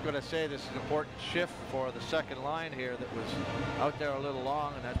 I was just going to say this is an important shift for the second line here that was out there a little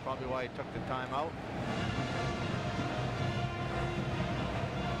long, and that's probably why he took the timeout.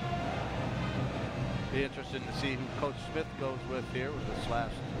 Be interesting to see who Coach Smith goes with here with this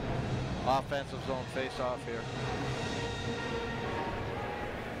last offensive zone face-off here.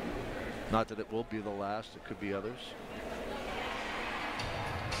 Not that it will be the last, it could be others.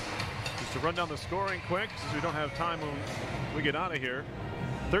 Just to run down the scoring quick, since we don't have time when we get out of here.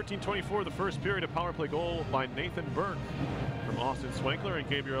 13:24 the first period, a power play goal by Nathan Burke from Austin Swankler, and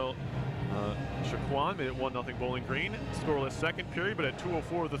Gabriel Shaquan made it 1-0 Bowling Green. Scoreless second period, but at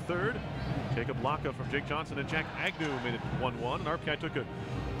 2:04 the third, Jacob Laka from Jake Johnson and Jack Agnew made it 1-1. And RPI took a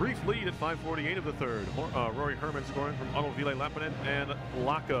brief lead at 5:48 of the third. Rory Herman scoring from Otto Ville Lappinen and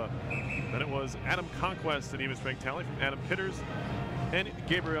Laka. Then it was Adam Conquest and even strength tally from Adam Pitters and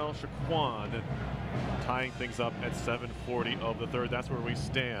Gabriel Shaquan, tying things up at 7:40 of the third. That's where we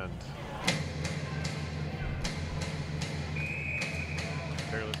stand.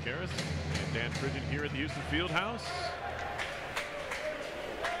 Peerless Karras and Dan Pridgeon here at the Houston Fieldhouse.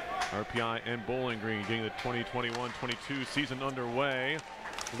 RPI and Bowling Green getting the 2021-22 season underway.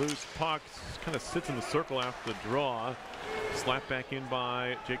 Loose puck kind of sits in the circle after the draw. Slapped back in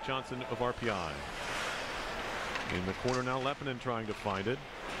by Jake Johnson of RPI. In the corner now, Lappinen trying to find it.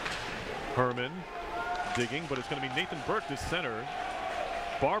 Herman digging, but it's going to be Nathan Burke to center.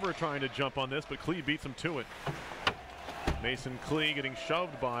 Barber trying to jump on this, but Klee beats him to it. Mason Klee getting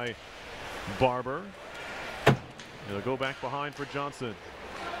shoved by Barber. It'll go back behind for Johnson.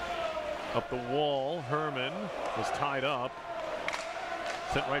 Up the wall, Herman was tied up.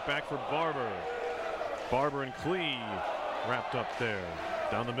 Sent right back for Barber. Barber and Klee wrapped up there.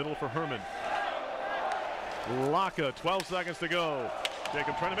 Down the middle for Herman. Laka, 12 seconds to go.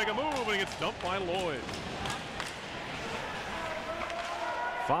 Jacob trying to make a move, and he gets dumped by Lloyd.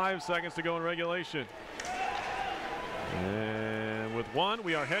 5 seconds to go in regulation. And with one,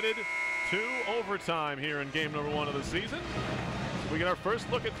 we are headed to overtime here in game number 1 of the season. We get our first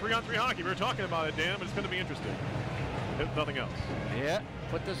look at 3-on-3 hockey. We were talking about it, Dan, but it's going to be interesting. If nothing else. Yeah,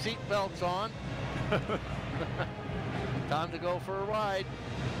 put the seat belts on. Time to go for a ride.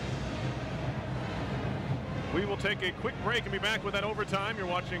 We will take a quick break and be back with that overtime. You're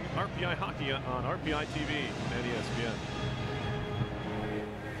watching RPI Hockey on RPI TV and ESPN.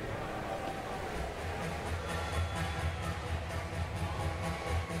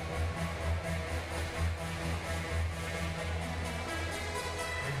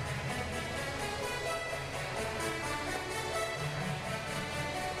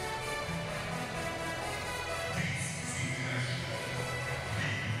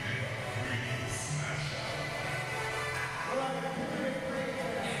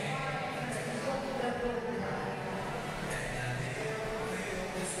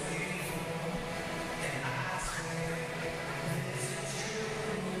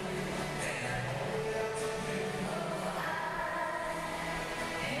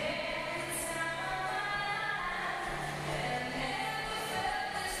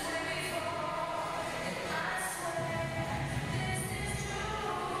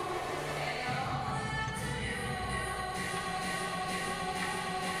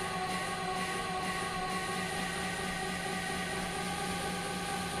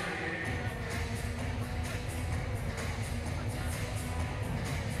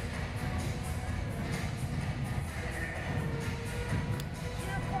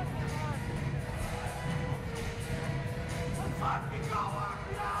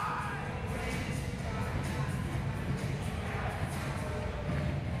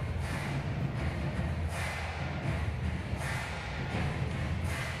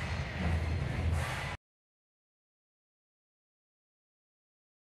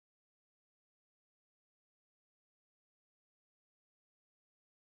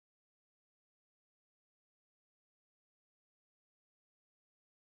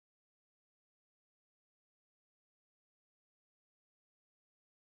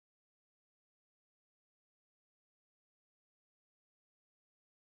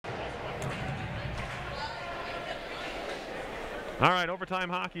 All right, overtime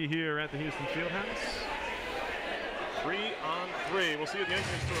hockey here at the Houston Fieldhouse. 3-on-3. We'll see what the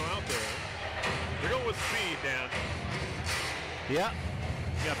engineers throw out there. They're going with speed, Dan. Yeah.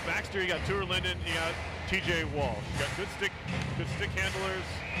 You got Baxter, you got Tuer Linden, you got TJ Walsh. You got good stick handlers.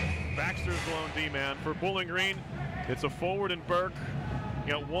 Baxter's the lone D-man. For Bowling Green, it's a forward and Burke.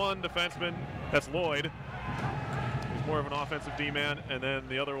 You got one defenseman, that's Lloyd. He's more of an offensive D-man, and then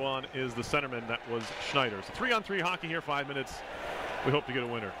the other one is the centerman, that was Schneider. So 3-on-3 hockey here, 5 minutes. We hope to get a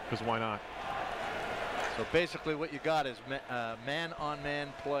winner, because why not? So basically what you got is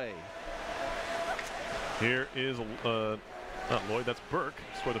man-on-man play. Here is, not Lloyd, that's Burke.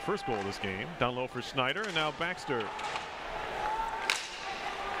 Scored the first goal of this game. Down low for Schneider, and now Baxter.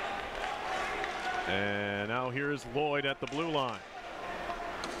 And now here's Lloyd at the blue line.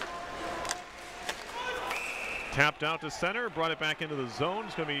 Tapped out to center, brought it back into the zone.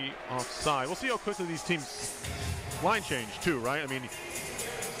 It's going to be offside. We'll see how quickly these teams line change too, right? I mean,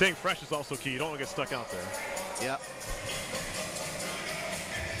 staying fresh is also key. You don't want to get stuck out there. Yeah.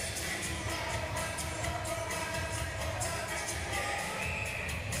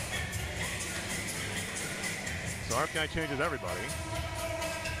 So RPI changes everybody.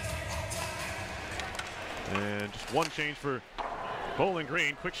 And just one change for Bowling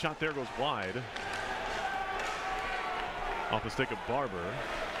Green. Quick shot there, goes wide. Off the stick of Barber.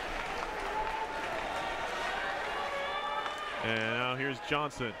 And now here's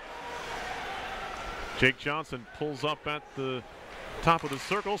Johnson. Jake Johnson pulls up at the top of the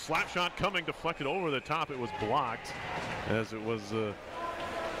circle. Slap shot coming, deflected over the top. It was blocked, as it was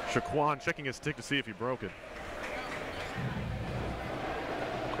Shaquan checking his stick to see if he broke it.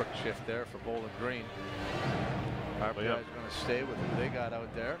 Quick shift there for Bowling Green. RPI is going to stay with who they got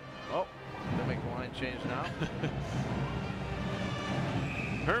out there. Oh, they make the line change now.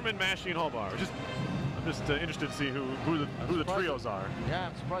 Herman, Maschke, and Hallbauer. I'm just interested to see who the trios are. Yeah,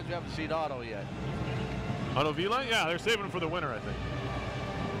 I'm surprised you haven't seen Otto yet. Otto Vila? Yeah, they're saving him for the winner, I think.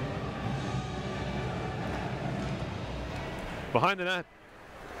 Behind the net,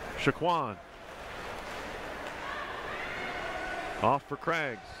 Shaquan. Off for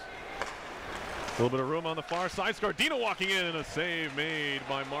Craggs. A little bit of room on the far side. Scardino walking in, and a save made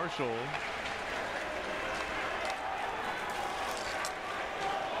by Marshall.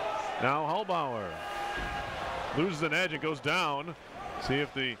 Now Hallbauer loses an edge and goes down. See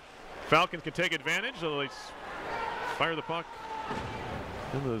if the Falcons can take advantage. So they fire the puck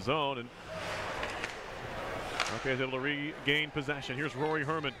into the zone, and RPI is able to regain possession. Here's Rory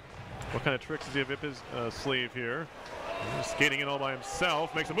Herman. What kind of tricks does he have up his sleeve here? He's skating in all by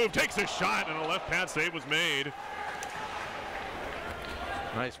himself, makes a move, takes a shot, and a left pad save was made.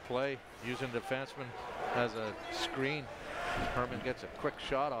 Nice play, using defenseman as a screen. Herman gets a quick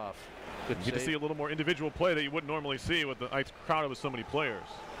shot off. Good You get to save. see a little more individual play that you wouldn't normally see with the ice crowded with so many players.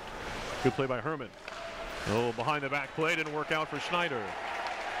 Good play by Herman. Oh, behind the back play didn't work out for Schneider.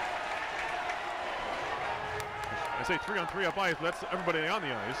 I say 3-on-3 up ice, but that's everybody on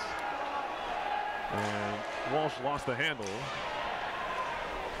the ice. And Walsh lost the handle.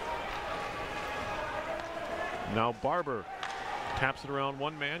 Now Barber taps it around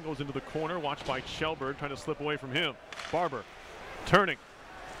one man, goes into the corner, watched by Shelberg, trying to slip away from him. Barber turning,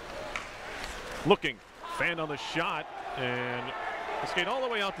 looking, fanned on the shot, and skate all the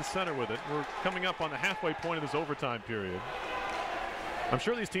way out to center with it. We're coming up on the halfway point of this overtime period. I'm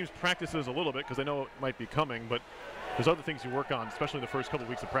sure these teams practice this a little bit because they know it might be coming, but there's other things you work on, especially in the first couple of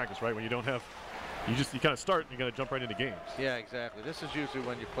weeks of practice, right? When you don't have, you kind of start and you got to jump right into games. Yeah, exactly. This is usually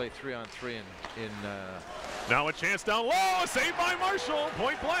when you play 3-on-3 in Now a chance down low, saved by Marshall,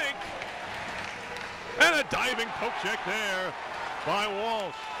 point blank. And a diving poke check there by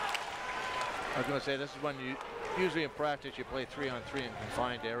Walsh. I was going to say, this is when you usually in practice you play 3-on-3 in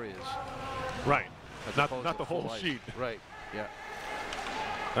confined areas. Right, As not opposed the to whole full ice. sheet. Right, yeah.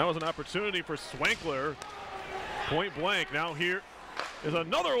 That was an opportunity for Swankler. Point blank. Now here is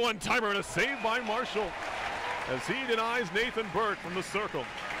another one-timer and a save by Marshall as he denies Nathan Burke from the circle.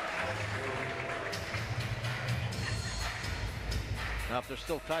 Now, if they're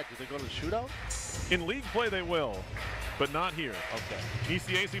still tied, do they go to the shootout? In league play, they will, but not here. Okay.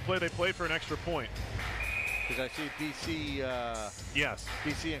 ECAC play, they play for an extra point. Because I see BC, Yes.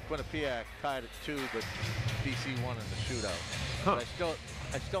 BC and Quinnipiac tied at 2, but BC won in the shootout. Huh. But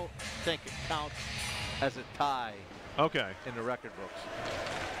I still think it counts as a tie Okay. in the record books.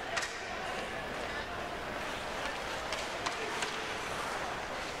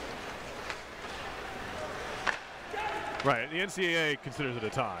 Right, the NCAA considers it a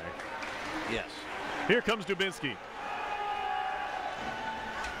tie. Yes. Here comes Dubinsky.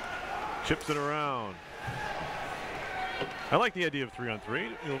 Chips it around. I like the idea of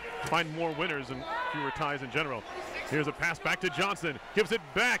 3-on-3. You'll find more winners and fewer ties in general. Here's a pass back to Johnson. Gives it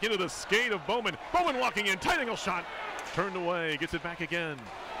back into the skate of Bowman. Bowman walking in, tight angle shot. Turned away, gets it back again.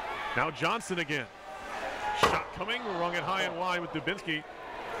 Now Johnson again. Shot coming, rung it high and wide with Dubinsky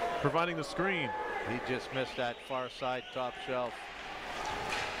providing the screen. He just missed that far side top shelf.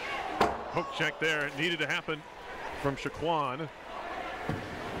 Hook check there, it needed to happen from Shaquan.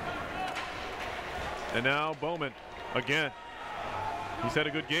 And now Bowman again. He's had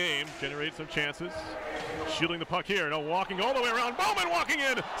a good game, generated some chances. Shielding the puck here, now walking all the way around. Bowman walking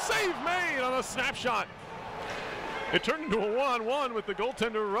in, save made on a snapshot. It turned into a 1-1 with the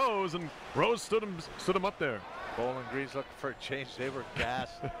goaltender Rose, and Rose stood him up there. Bowling Green's looking for a change. They were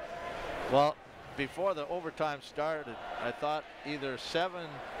gassed. Well, before the overtime started, I thought either 7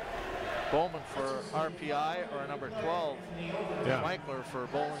 Bowman for RPI or number 12 Schwenkler for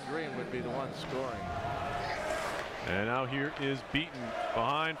Bowling Green would be the one scoring. And now here is Beaton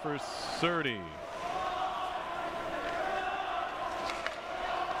behind for Surdy.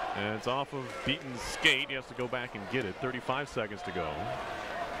 And it's off of Beaton's skate. He has to go back and get it. 35 seconds to go.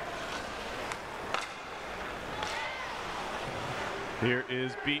 Here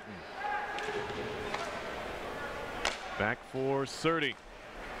is Beaton. Back for Surdy.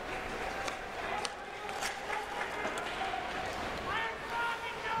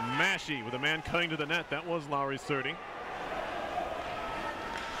 Massey with a man cutting to the net. That was Lowry Surdy.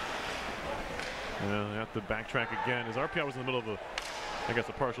 They have to backtrack again as RPI was in the middle of a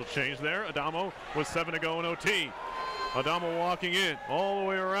partial change there. Adamo with 7 to go in OT. Adamo walking in all the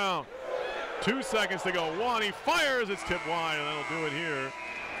way around. 2 seconds to go. One, he fires. It's tipped wide, and that'll do it here.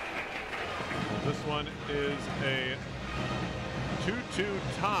 This one is a 2-2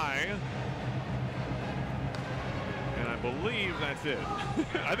 tie. And I believe that's it.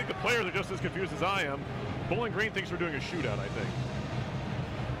 I think the players are just as confused as I am. Bowling Green thinks we're doing a shootout, I think.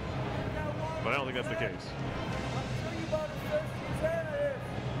 But I don't think that's the case.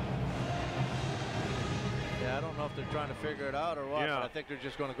 Yeah, I don't know if they're trying to figure it out or what, Yeah. but I think they're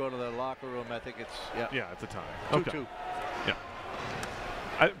just going to go to the locker room. I think it's, Yeah, it's a tie. 2-2. Yeah.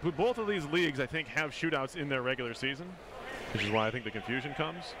 Both of these leagues, I think, have shootouts in their regular season, which is why I think the confusion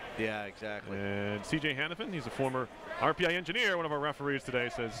comes. Yeah, exactly. And C.J. Hannafin, he's a former RPI engineer, one of our referees today,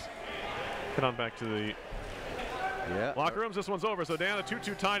 says, head on back to the locker rooms. This one's over. So, Dan, a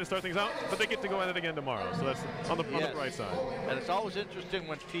 2-2 tie to start things out, but they get to go at it again tomorrow. So that's on the right side. And it's always interesting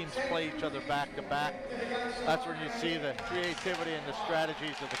when teams play each other back to back. That's when you see the creativity and the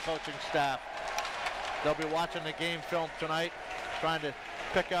strategies of the coaching staff. They'll be watching the game film tonight, trying to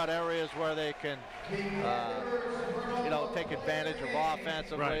pick out areas where they can, take advantage of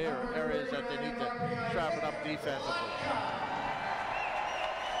offensively or areas that they need to sharpen up defensively.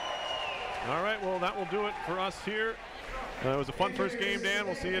 All right, well, that will do it for us here. It was a fun first game, Dan.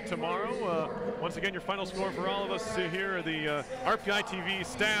 We'll see you tomorrow. Once again, your final score for all of us here, the RPI TV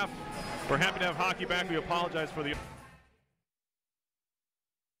staff. We're happy to have hockey back. We apologize for the